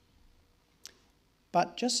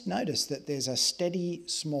 But just notice that there's a steady,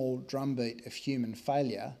 small drumbeat of human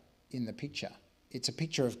failure in the picture. It's a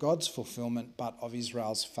picture of God's fulfilment, but of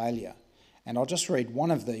Israel's failure. And I'll just read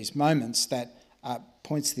one of these moments that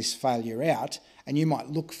points this failure out, and you might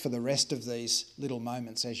look for the rest of these little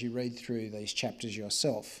moments as you read through these chapters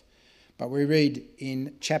yourself. But we read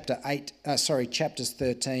in chapters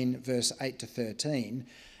 13, verse 8 to 13,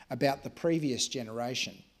 about the previous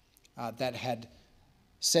generation that had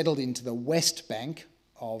settled into the west bank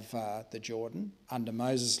of the Jordan under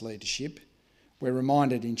Moses' leadership. We're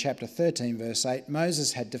reminded in chapter 13, verse 8,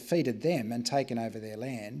 Moses had defeated them and taken over their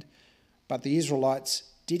land, but the Israelites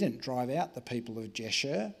didn't drive out the people of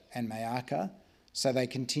Jeshurun and Maacah, so they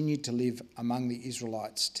continued to live among the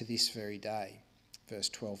Israelites to this very day. Verse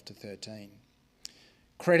 12 to 13.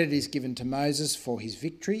 Credit is given to Moses for his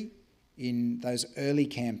victory in those early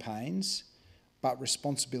campaigns, but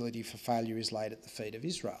responsibility for failure is laid at the feet of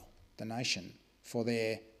Israel, the nation, for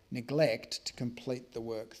their neglect to complete the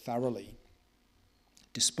work thoroughly,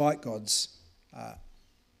 despite God's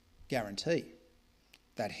guarantee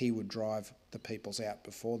that he would drive the peoples out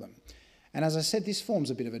before them. And as I said, this forms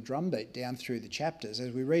a bit of a drumbeat down through the chapters.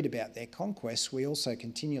 As we read about their conquests, we also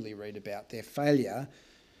continually read about their failure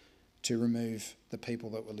to remove the people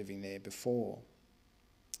that were living there before.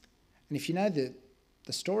 And if you know the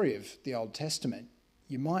story of the Old Testament,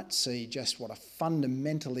 you might see just what a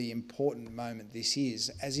fundamentally important moment this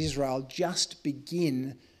is as Israel just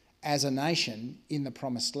begin as a nation in the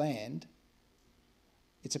Promised Land.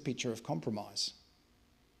 It's a picture of compromise.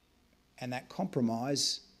 And that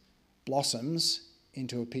compromise blossoms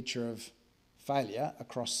into a picture of failure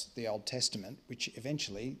across the Old Testament, which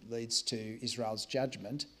eventually leads to Israel's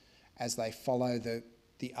judgment as they follow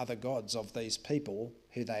the other gods of these people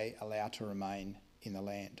who they allow to remain in the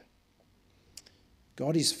land.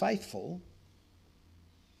 God is faithful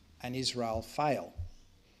and Israel fail.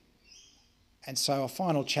 And so a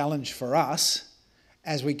final challenge for us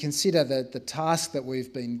as we consider the task that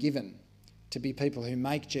we've been given to be people who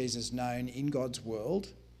make Jesus known in God's world,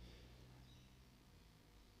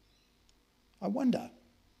 I wonder,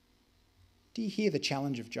 do you hear the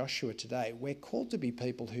challenge of Joshua today? We're called to be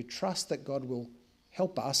people who trust that God will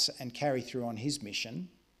help us and carry through on his mission.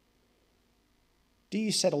 Do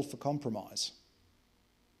you settle for compromise?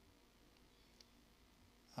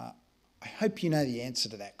 I hope you know the answer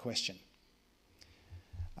to that question.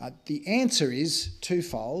 The answer is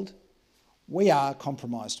twofold. We are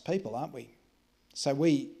compromised people, aren't we? So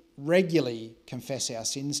we regularly confess our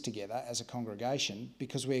sins together as a congregation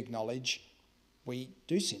because we acknowledge we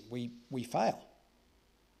do sin, we fail.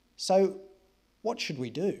 So what should we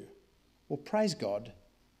do? Well, praise God,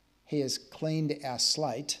 he has cleaned our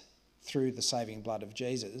slate through the saving blood of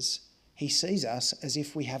Jesus. He sees us as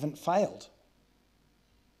if we haven't failed.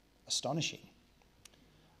 Astonishing.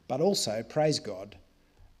 But also, praise God,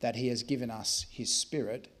 that he has given us his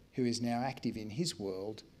Spirit, who is now active in his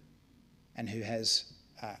world and who has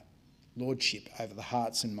lordship over the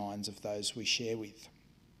hearts and minds of those we share with.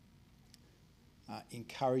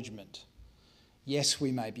 Encouragement. Yes,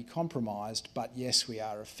 we may be compromised, but yes, we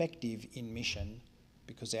are effective in mission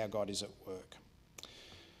because our God is at work.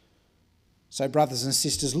 So, brothers and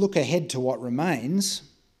sisters, look ahead to what remains.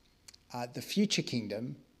 The future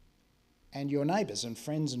kingdom and your neighbours and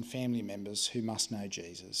friends and family members who must know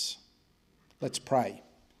Jesus. Let's pray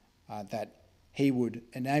that he would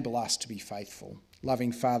enable us to be faithful.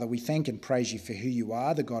 Loving Father, we thank and praise you for who you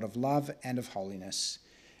are, the God of love and of holiness.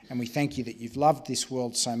 And we thank you that you've loved this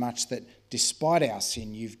world so much that despite our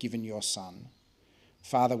sin, you've given your Son.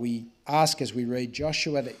 Father, we ask as we read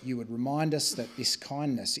Joshua that you would remind us that this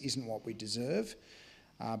kindness isn't what we deserve,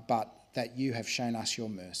 but that you have shown us your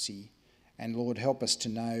mercy. And Lord, help us to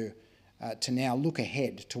know, to now look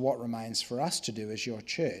ahead to what remains for us to do as your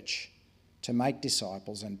church, to make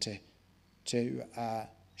disciples and to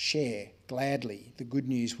share gladly the good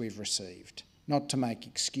news we've received, not to make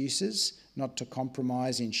excuses, not to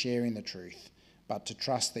compromise in sharing the truth, but to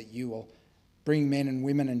trust that you will bring men and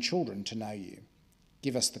women and children to know you.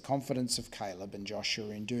 Give us the confidence of Caleb and Joshua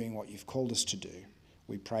in doing what you've called us to do.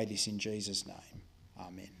 We pray this in Jesus' name.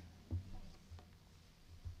 Amen.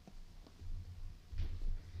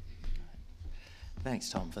 Thanks,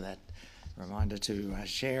 Tom, for that reminder to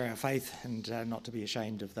share our faith and not to be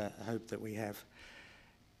ashamed of the hope that we have.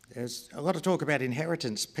 There's a lot of talk about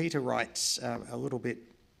inheritance. Peter writes a little bit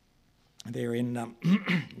there in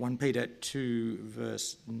 1 Peter 2,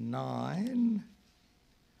 verse 9,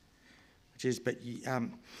 which is, but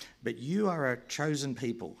you are a chosen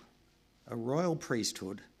people, a royal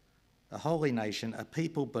priesthood, a holy nation, a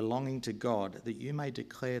people belonging to God, that you may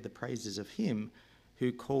declare the praises of him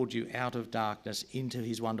who called you out of darkness into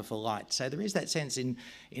his wonderful light. So there is that sense in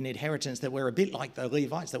inheritance that we're a bit like the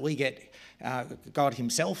Levites, that we get God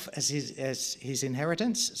himself as his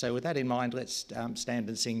inheritance. So with that in mind, let's stand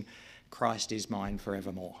and sing Christ is Mine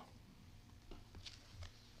Forevermore.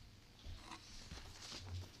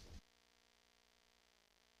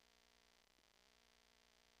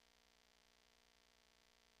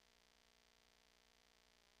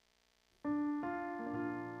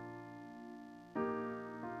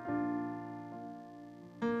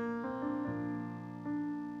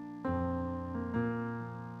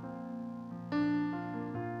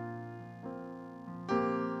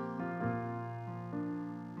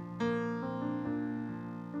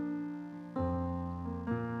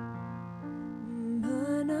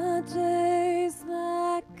 Days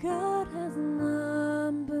that God has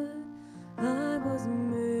numbered, I was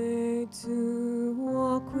made to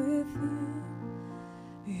walk with him,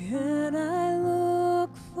 and I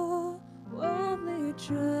look for worldly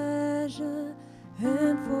treasure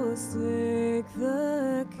and forsake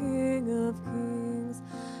the King of Kings.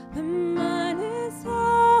 But mine is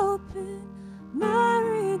hope in my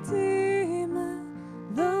Redeemer.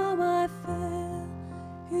 Though I fail,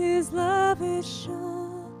 his love is sure.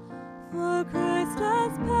 For Christ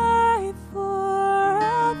has paid for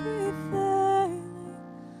every failing.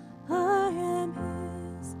 I am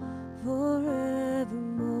his forevermore.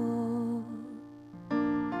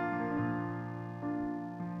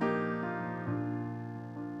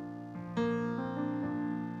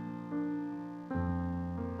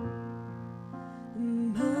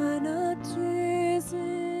 Mine are tears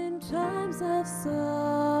in times of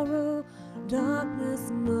sorrow,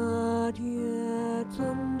 darkness not yet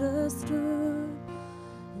understood.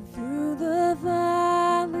 Through the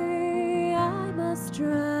valley I must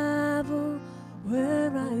travel,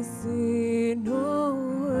 where I see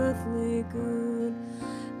no earthly good.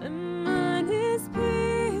 And mine is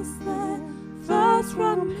peace that flows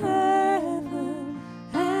from heaven,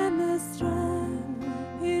 and the strength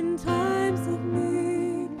in times of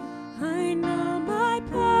need. I know my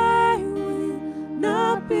pain will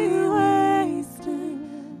not be wasted.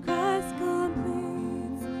 Christ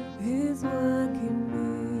completes his work in me.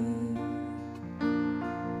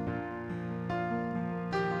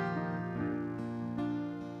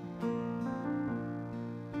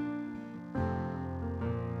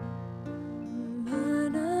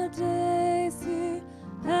 Mine are days here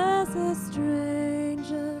as a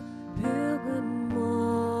stranger, pilgrim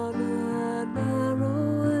on a narrow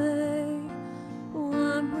way.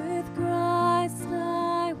 One with Christ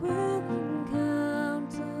I will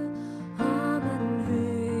encounter harm and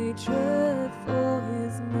hatred for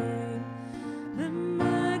his name. And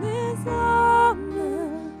mine is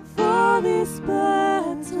honor for this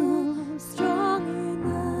battle, strong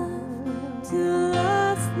enough to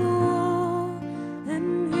last the war.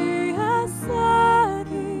 And he has said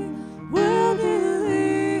he will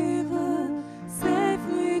deliver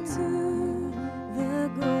safely to the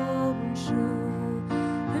golden shore.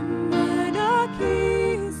 And mine are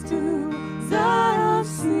keys to Zion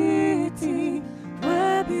city,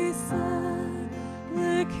 where beside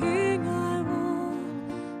the King I walk.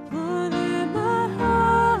 For there my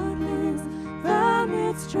heart has found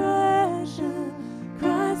its treasure.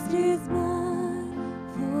 Christ is mine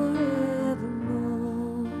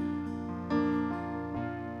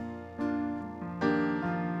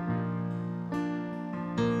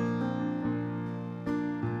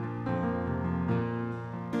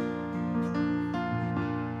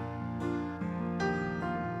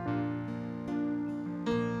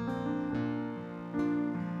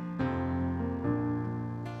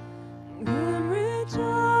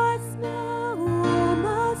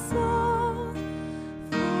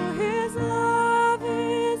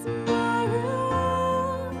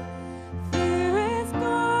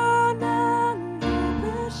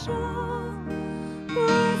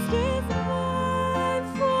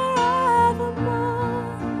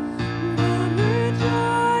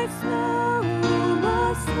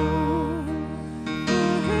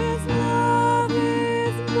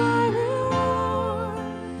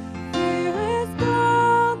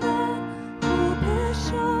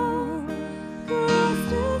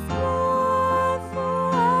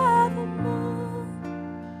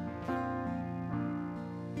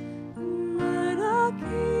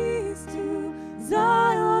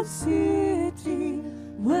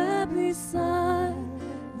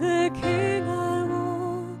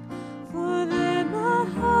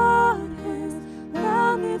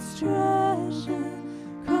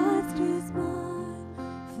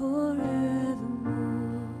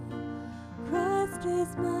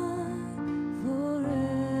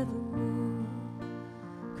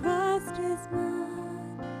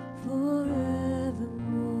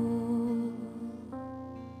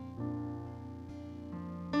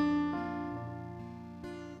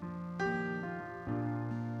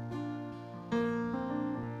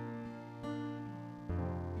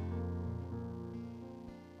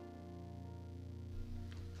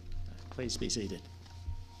Please be seated.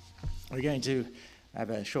 We're going to have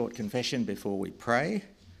a short confession before we pray.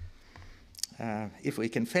 If we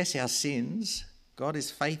confess our sins, God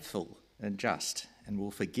is faithful and just and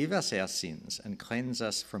will forgive us our sins and cleanse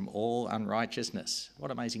us from all unrighteousness.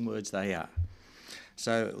 What amazing words they are.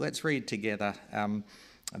 So let's read together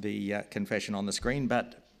the confession on the screen,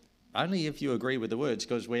 but only if you agree with the words,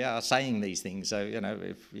 because we are saying these things. So,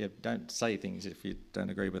 if you don't say things if you don't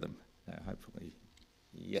agree with them. Hopefully,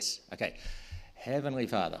 yes. Okay. Heavenly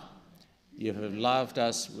Father, you have loved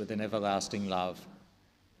us with an everlasting love,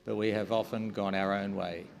 but we have often gone our own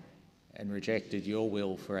way and rejected your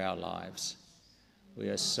will for our lives. We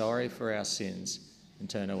are sorry for our sins and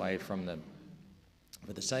turn away from them.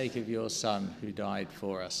 For the sake of your Son who died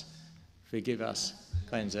for us, forgive us,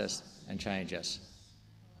 cleanse us, and change us.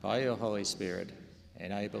 By your Holy Spirit,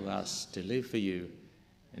 enable us to live for you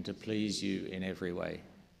and to please you in every way.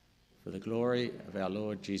 For the glory of our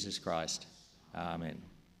Lord Jesus Christ. Amen.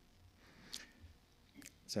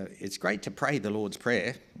 So it's great to pray the Lord's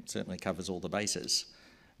Prayer. It certainly covers all the bases.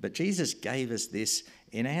 But Jesus gave us this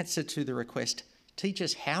in answer to the request, teach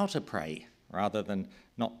us how to pray, rather than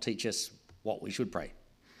not teach us what we should pray.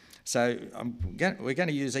 So we're going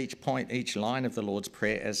to use each line of the Lord's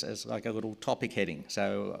Prayer as like a little topic heading.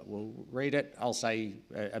 So we'll read it, I'll say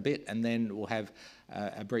a bit, and then we'll have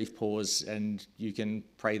a brief pause and you can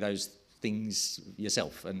pray those things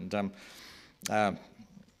yourself. And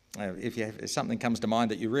if something comes to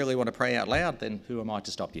mind that you really want to pray out loud, then who am I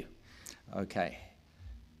to stop you? Okay.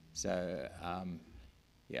 So,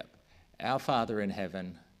 Our Father in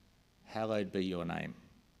heaven, hallowed be your name.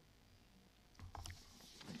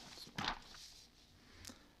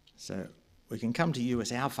 So we can come to you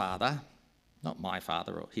as our Father, not my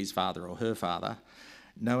Father or his Father or her Father,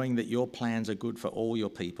 knowing that your plans are good for all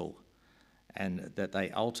your people and that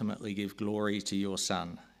they ultimately give glory to your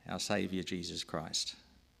Son, our Saviour Jesus Christ.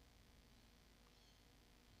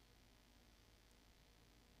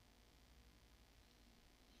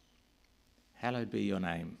 Hallowed be your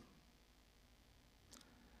name.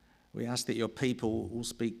 We ask that your people will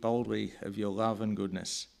speak boldly of your love and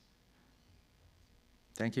goodness.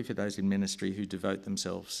 Thank you for those in ministry who devote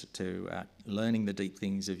themselves to learning the deep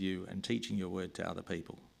things of you and teaching your word to other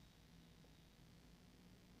people.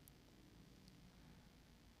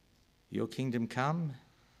 Your kingdom come,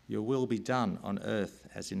 your will be done on earth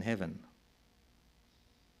as in heaven.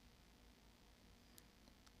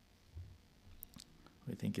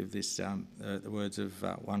 We think of this, the words of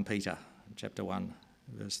 1 Peter, chapter 1,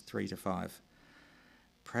 verse 3 to 5.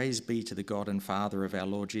 Praise be to the God and Father of our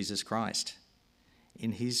Lord Jesus Christ.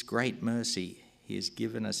 In his great mercy, he has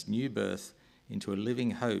given us new birth into a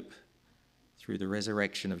living hope through the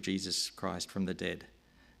resurrection of Jesus Christ from the dead,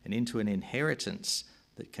 and into an inheritance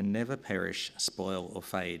that can never perish, spoil, or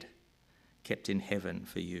fade, kept in heaven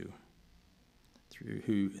for you,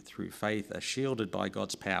 who through faith are shielded by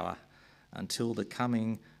God's power until the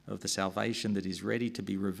coming of the salvation that is ready to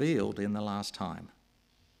be revealed in the last time.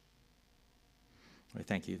 We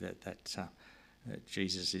thank you that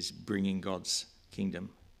Jesus is bringing God's kingdom,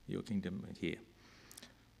 your kingdom here.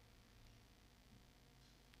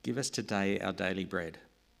 Give us today our daily bread.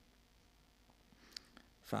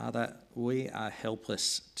 Father, we are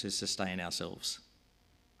helpless to sustain ourselves.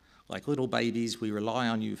 Like little babies, we rely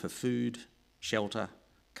on you for food, shelter,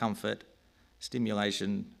 comfort,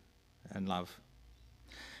 stimulation, and love.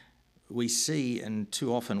 We see, and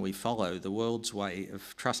too often we follow, the world's way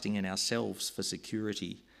of trusting in ourselves for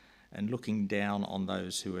security and looking down on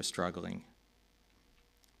those who are struggling.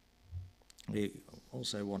 We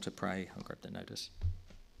also want to pray. I'll grab the notice.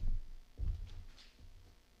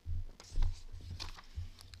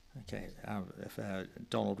 Okay,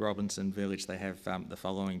 Donald Robinson Village, they have the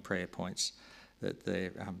following prayer points. That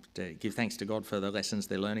they give thanks to God for the lessons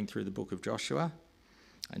they're learning through the book of Joshua,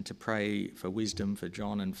 and to pray for wisdom for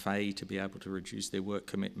John and Faye to be able to reduce their work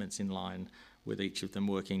commitments in line with each of them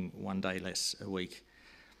working one day less a week.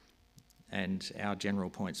 And our general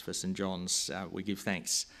points for St John's, we give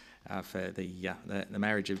thanks for the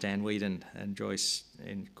marriage of Dan Whedon and Joyce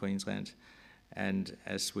in Queensland. And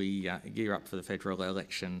as we gear up for the federal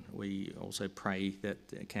election, we also pray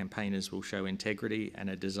that campaigners will show integrity and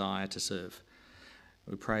a desire to serve.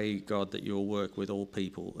 We pray, God, that you'll work with all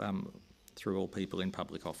people, through all people in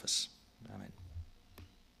public office. Amen.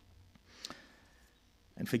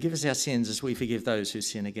 And forgive us our sins as we forgive those who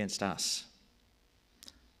sin against us.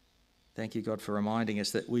 Thank you, God, for reminding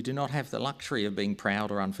us that we do not have the luxury of being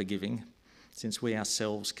proud or unforgiving, since we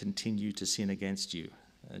ourselves continue to sin against you.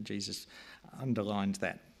 Jesus underlined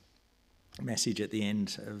that message at the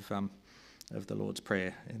end of the Lord's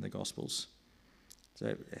Prayer in the Gospels.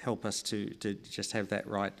 So help us to just have that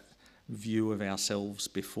right view of ourselves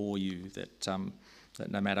before you, that that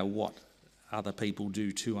no matter what other people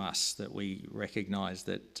do to us, that we recognise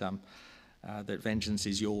that that vengeance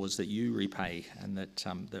is yours, that you repay, and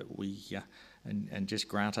that we and just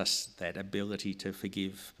grant us that ability to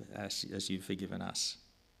forgive as you've forgiven us.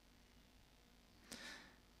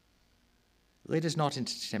 Lead us not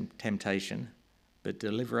into temptation, but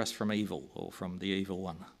deliver us from evil, or from the evil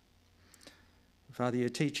one. Father, you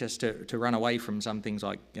teach us to run away from some things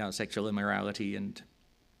like sexual immorality and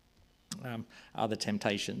other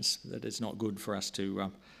temptations, that it's not good for us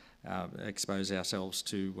to expose ourselves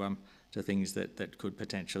to things that could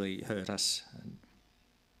potentially hurt us.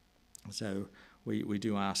 And so we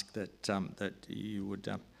do ask that that you would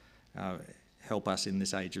help us in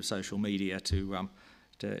this age of social media to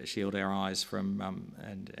shield our eyes from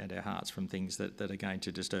and our hearts from things that are going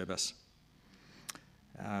to disturb us.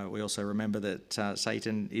 We also remember that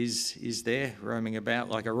Satan is there, roaming about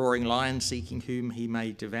like a roaring lion, seeking whom he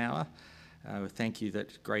may devour. Thank you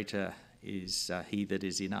that greater is he that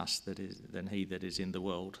is in us than he that is in the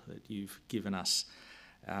world, that you've given us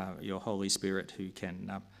your Holy Spirit, who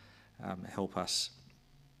can help us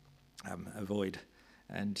avoid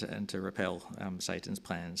and to repel Satan's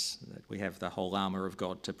plans, that we have the whole armour of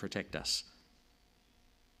God to protect us.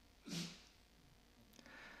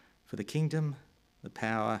 For the kingdom, the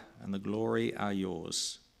power and the glory are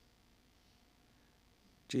yours.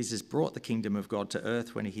 Jesus brought the kingdom of God to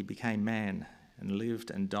earth when he became man and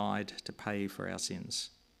lived and died to pay for our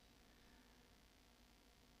sins.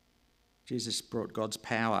 Jesus brought God's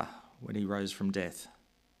power when he rose from death.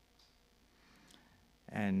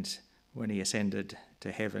 And when he ascended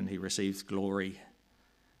to heaven, he received glory,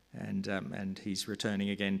 and he's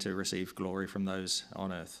returning again to receive glory from those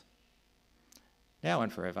on earth, now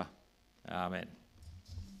and forever. Amen.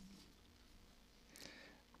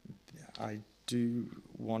 I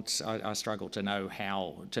struggle to know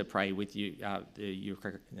how to pray with you,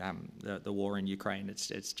 the war in Ukraine.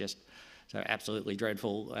 It's just so absolutely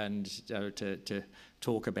dreadful, and to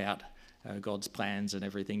talk about God's plans and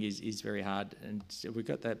everything is very hard. And so we've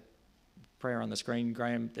got that prayer on the screen,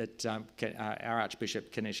 Graham, that our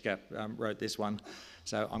Archbishop Kanishka wrote this one.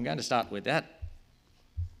 So I'm going to start with that.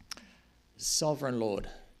 Sovereign Lord,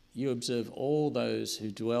 you observe all those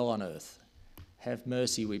who dwell on earth. Have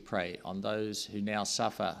mercy, we pray, on those who now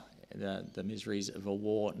suffer the miseries of a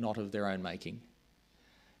war not of their own making.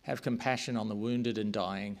 Have compassion on the wounded and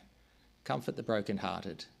dying. Comfort the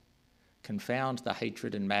broken-hearted. Confound the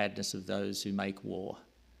hatred and madness of those who make war.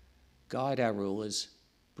 Guide our rulers.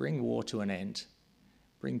 Bring war to an end.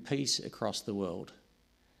 Bring peace across the world.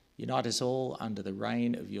 Unite us all under the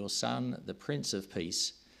reign of your Son, the Prince of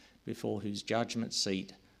Peace, before whose judgment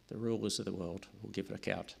seat the rulers of the world will give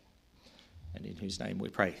account. And in whose name we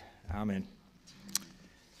pray. Amen.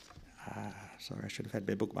 Sorry, I should have had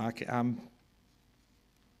my bookmark.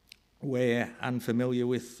 We're unfamiliar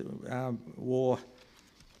with war,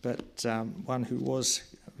 but one who was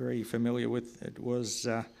very familiar with it was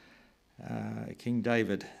King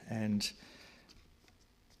David. And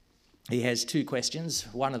he has two questions.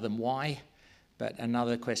 One of them, why? But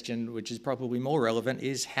another question, which is probably more relevant,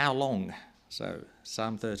 is how long? So,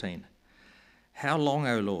 Psalm 13. How long,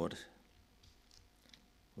 O Lord?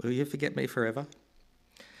 Will you forget me forever?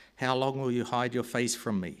 How long will you hide your face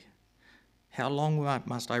from me? How long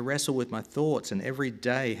must I wrestle with my thoughts and every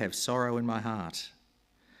day have sorrow in my heart?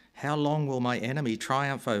 How long will my enemy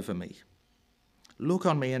triumph over me? Look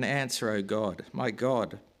on me and answer, O God, my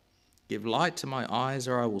God. Give light to my eyes,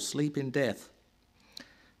 or I will sleep in death.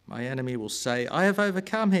 My enemy will say, I have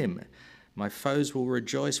overcome him. My foes will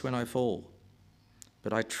rejoice when I fall.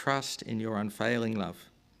 But I trust in your unfailing love.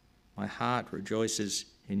 My heart rejoices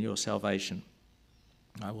in your salvation.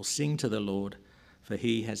 I will sing to the Lord, for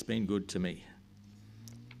he has been good to me.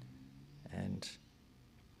 And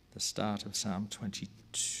the start of Psalm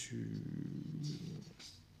 22.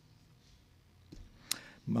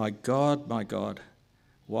 My God,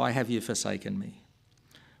 why have you forsaken me?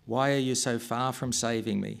 Why are you so far from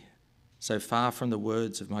saving me, so far from the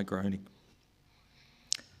words of my groaning?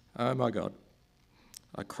 Oh my God,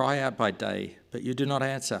 I cry out by day, but you do not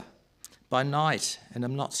answer, by night, and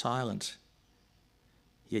am not silent.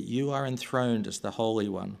 Yet you are enthroned as the Holy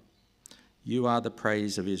One. You are the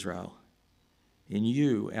praise of Israel. In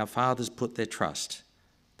you our fathers put their trust.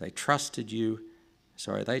 They trusted,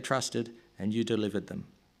 and you delivered them.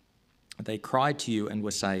 They cried to you and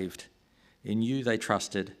were saved. In you they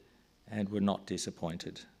trusted and were not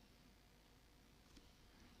disappointed.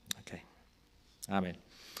 Okay. Amen.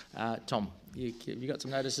 Tom, you got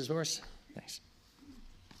some notices for us? Thanks.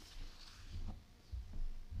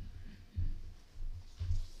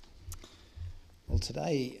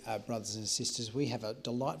 today, brothers and sisters, we have a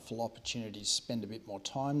delightful opportunity to spend a bit more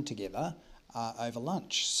time together over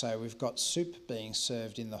lunch. So we've got soup being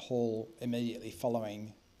served in the hall immediately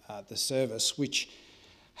following the service, which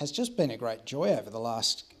has just been a great joy over the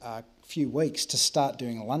last few weeks to start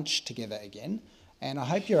doing lunch together again. And I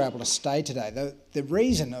hope you're able to stay today. The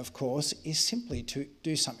reason, of course, is simply to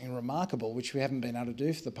do something remarkable, which we haven't been able to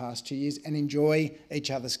do for the past 2 years, and enjoy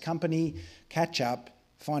each other's company, catch up,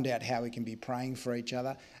 find out how we can be praying for each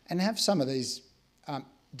other, and have some of these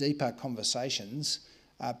deeper conversations,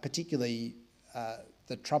 particularly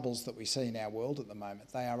the troubles that we see in our world at the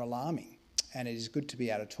moment. They are alarming, and it is good to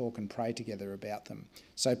be able to talk and pray together about them.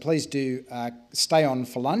 So please do stay on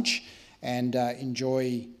for lunch and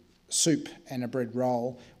enjoy soup and a bread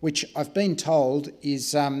roll, which I've been told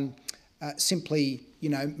is simply,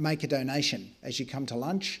 make a donation as you come to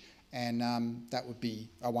lunch, and that would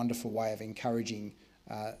be a wonderful way of encouraging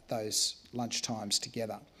those lunch times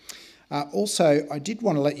together. Also, I did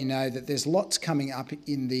want to let you know that there's lots coming up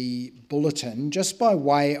in the bulletin just by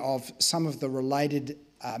way of some of the related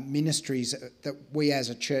ministries that we as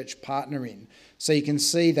a church partner in. So you can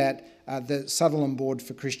see that the Sutherland Board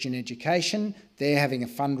for Christian Education, they're having a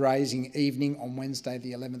fundraising evening on Wednesday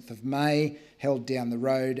the 11th of May, held down the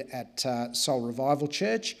road at Soul Revival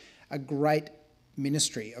Church. A great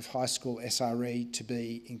ministry of high school SRE to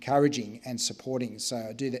be encouraging and supporting. So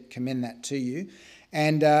I do commend that to you.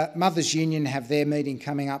 And Mothers Union have their meeting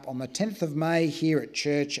coming up on the 10th of May here at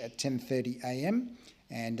church at 10:30 a.m.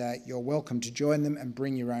 And you're welcome to join them and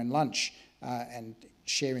bring your own lunch and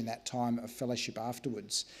share in that time of fellowship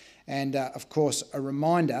afterwards. And of course, a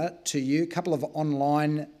reminder to you, a couple of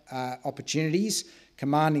online opportunities: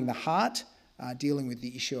 Commanding the Heart, dealing with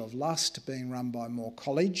the issue of lust, being run by Moore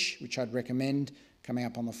College, which I'd recommend, coming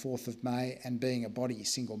up on the 4th of May, and Being a Body,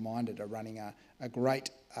 Single-Minded are running a great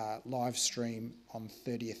live stream on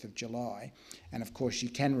 30th of July. And of course, you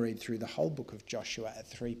can read through the whole book of Joshua at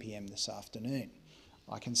 3 p.m. this afternoon.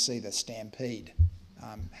 I can see the stampede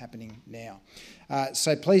happening now.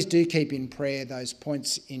 So please do keep in prayer those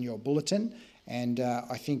points in your bulletin. And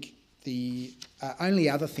I think the only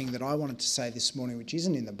other thing that I wanted to say this morning, which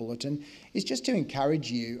isn't in the bulletin, is just to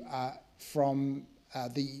encourage you from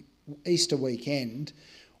the Easter weekend.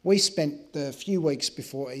 We spent the few weeks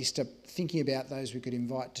before Easter thinking about those we could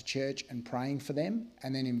invite to church and praying for them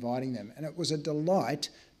and then inviting them. And it was a delight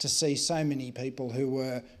to see so many people who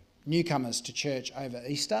were newcomers to church over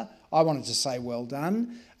Easter. I wanted to say well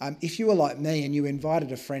done. If you were like me and you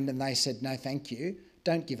invited a friend and they said no thank you,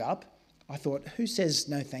 don't give up. I thought, who says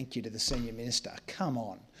no thank you to the senior minister? Come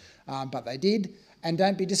on. But they did. And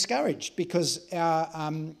don't be discouraged, because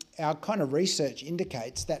our kind of research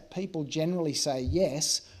indicates that people generally say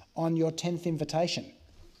yes on your 10th invitation.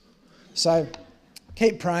 So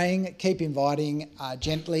keep praying, keep inviting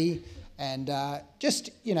gently, and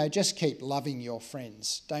just keep loving your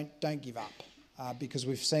friends. Don't give up, because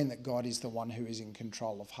we've seen that God is the one who is in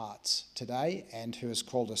control of hearts today and who has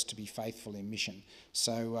called us to be faithful in mission.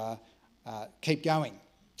 So keep going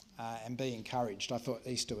and be encouraged. I thought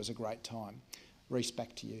Easter was a great time. Reese,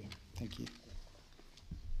 back to you. Thank you.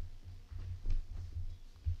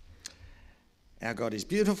 Our God is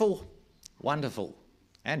beautiful, wonderful,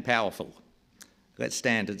 and powerful. Let's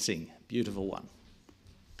stand and sing Beautiful One.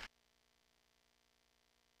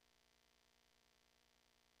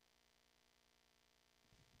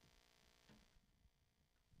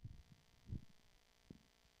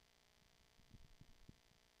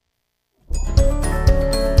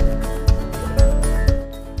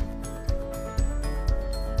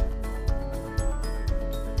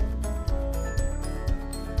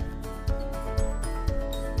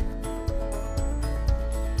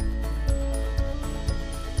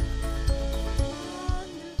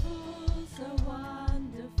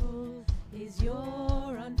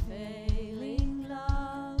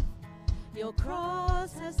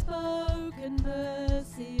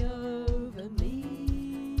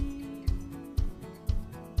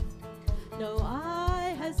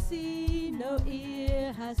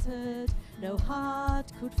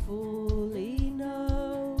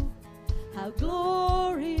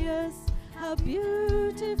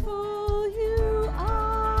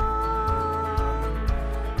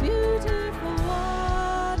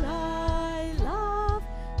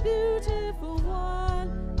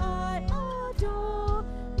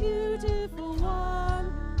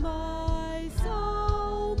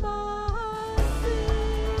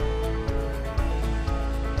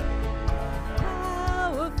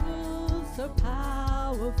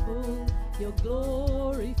 Your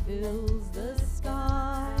glory fills the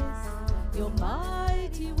skies, your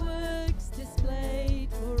mighty works displayed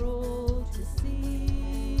for all to see.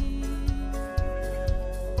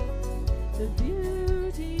 The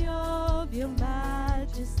beauty of your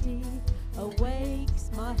majesty awakes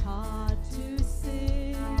my heart to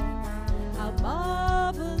sing. How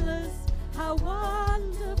marvelous, how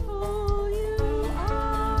wonderful you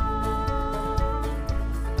are.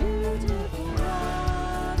 Beautiful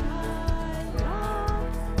one I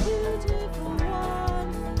love, beautiful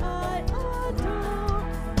one I adore,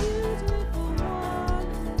 beautiful one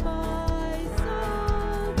my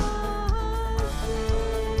soul must sing.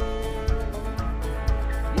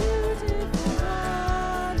 Beautiful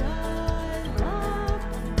one I love,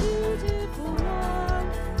 beautiful one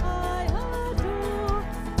I adore,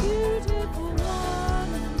 beautiful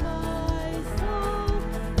one my soul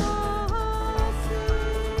must sing.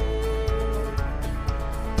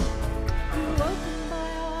 You opened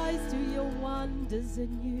my eyes to your wonders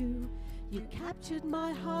anew. You captured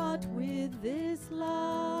my heart with this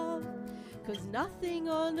love. 'Cause nothing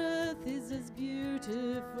on earth is as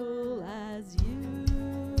beautiful as you.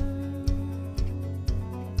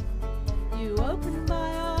 You opened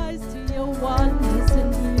my eyes to your wonders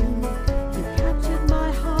anew. You captured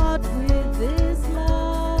my heart with this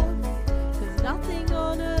love. 'Cause nothing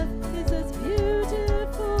on earth is as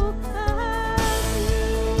beautiful as you.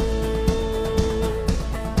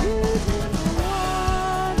 Beautiful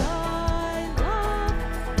one I love,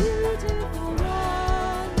 beautiful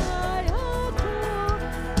one I adore,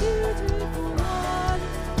 beautiful one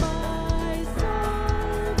my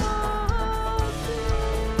soul must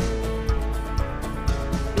sing.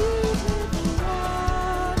 Beautiful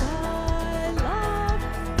one I love,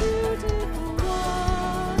 beautiful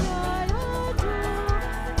one I adore,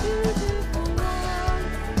 beautiful one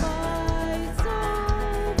my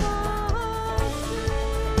soul must sing.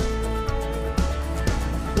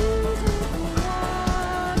 Beautiful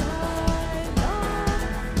one I love,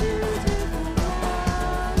 beautiful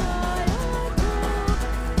one I adore,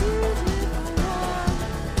 beautiful one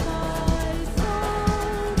my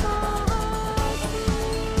soul must sing.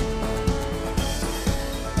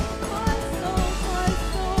 My soul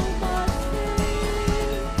must sing.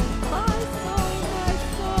 My soul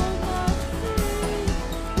must sing.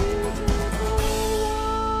 Beautiful one.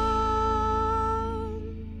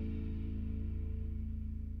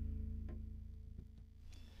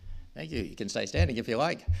 Thank you. You can stay standing if you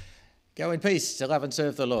like. Go in peace to love and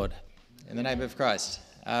serve the Lord. In the name of Christ.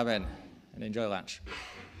 Amen. And enjoy lunch.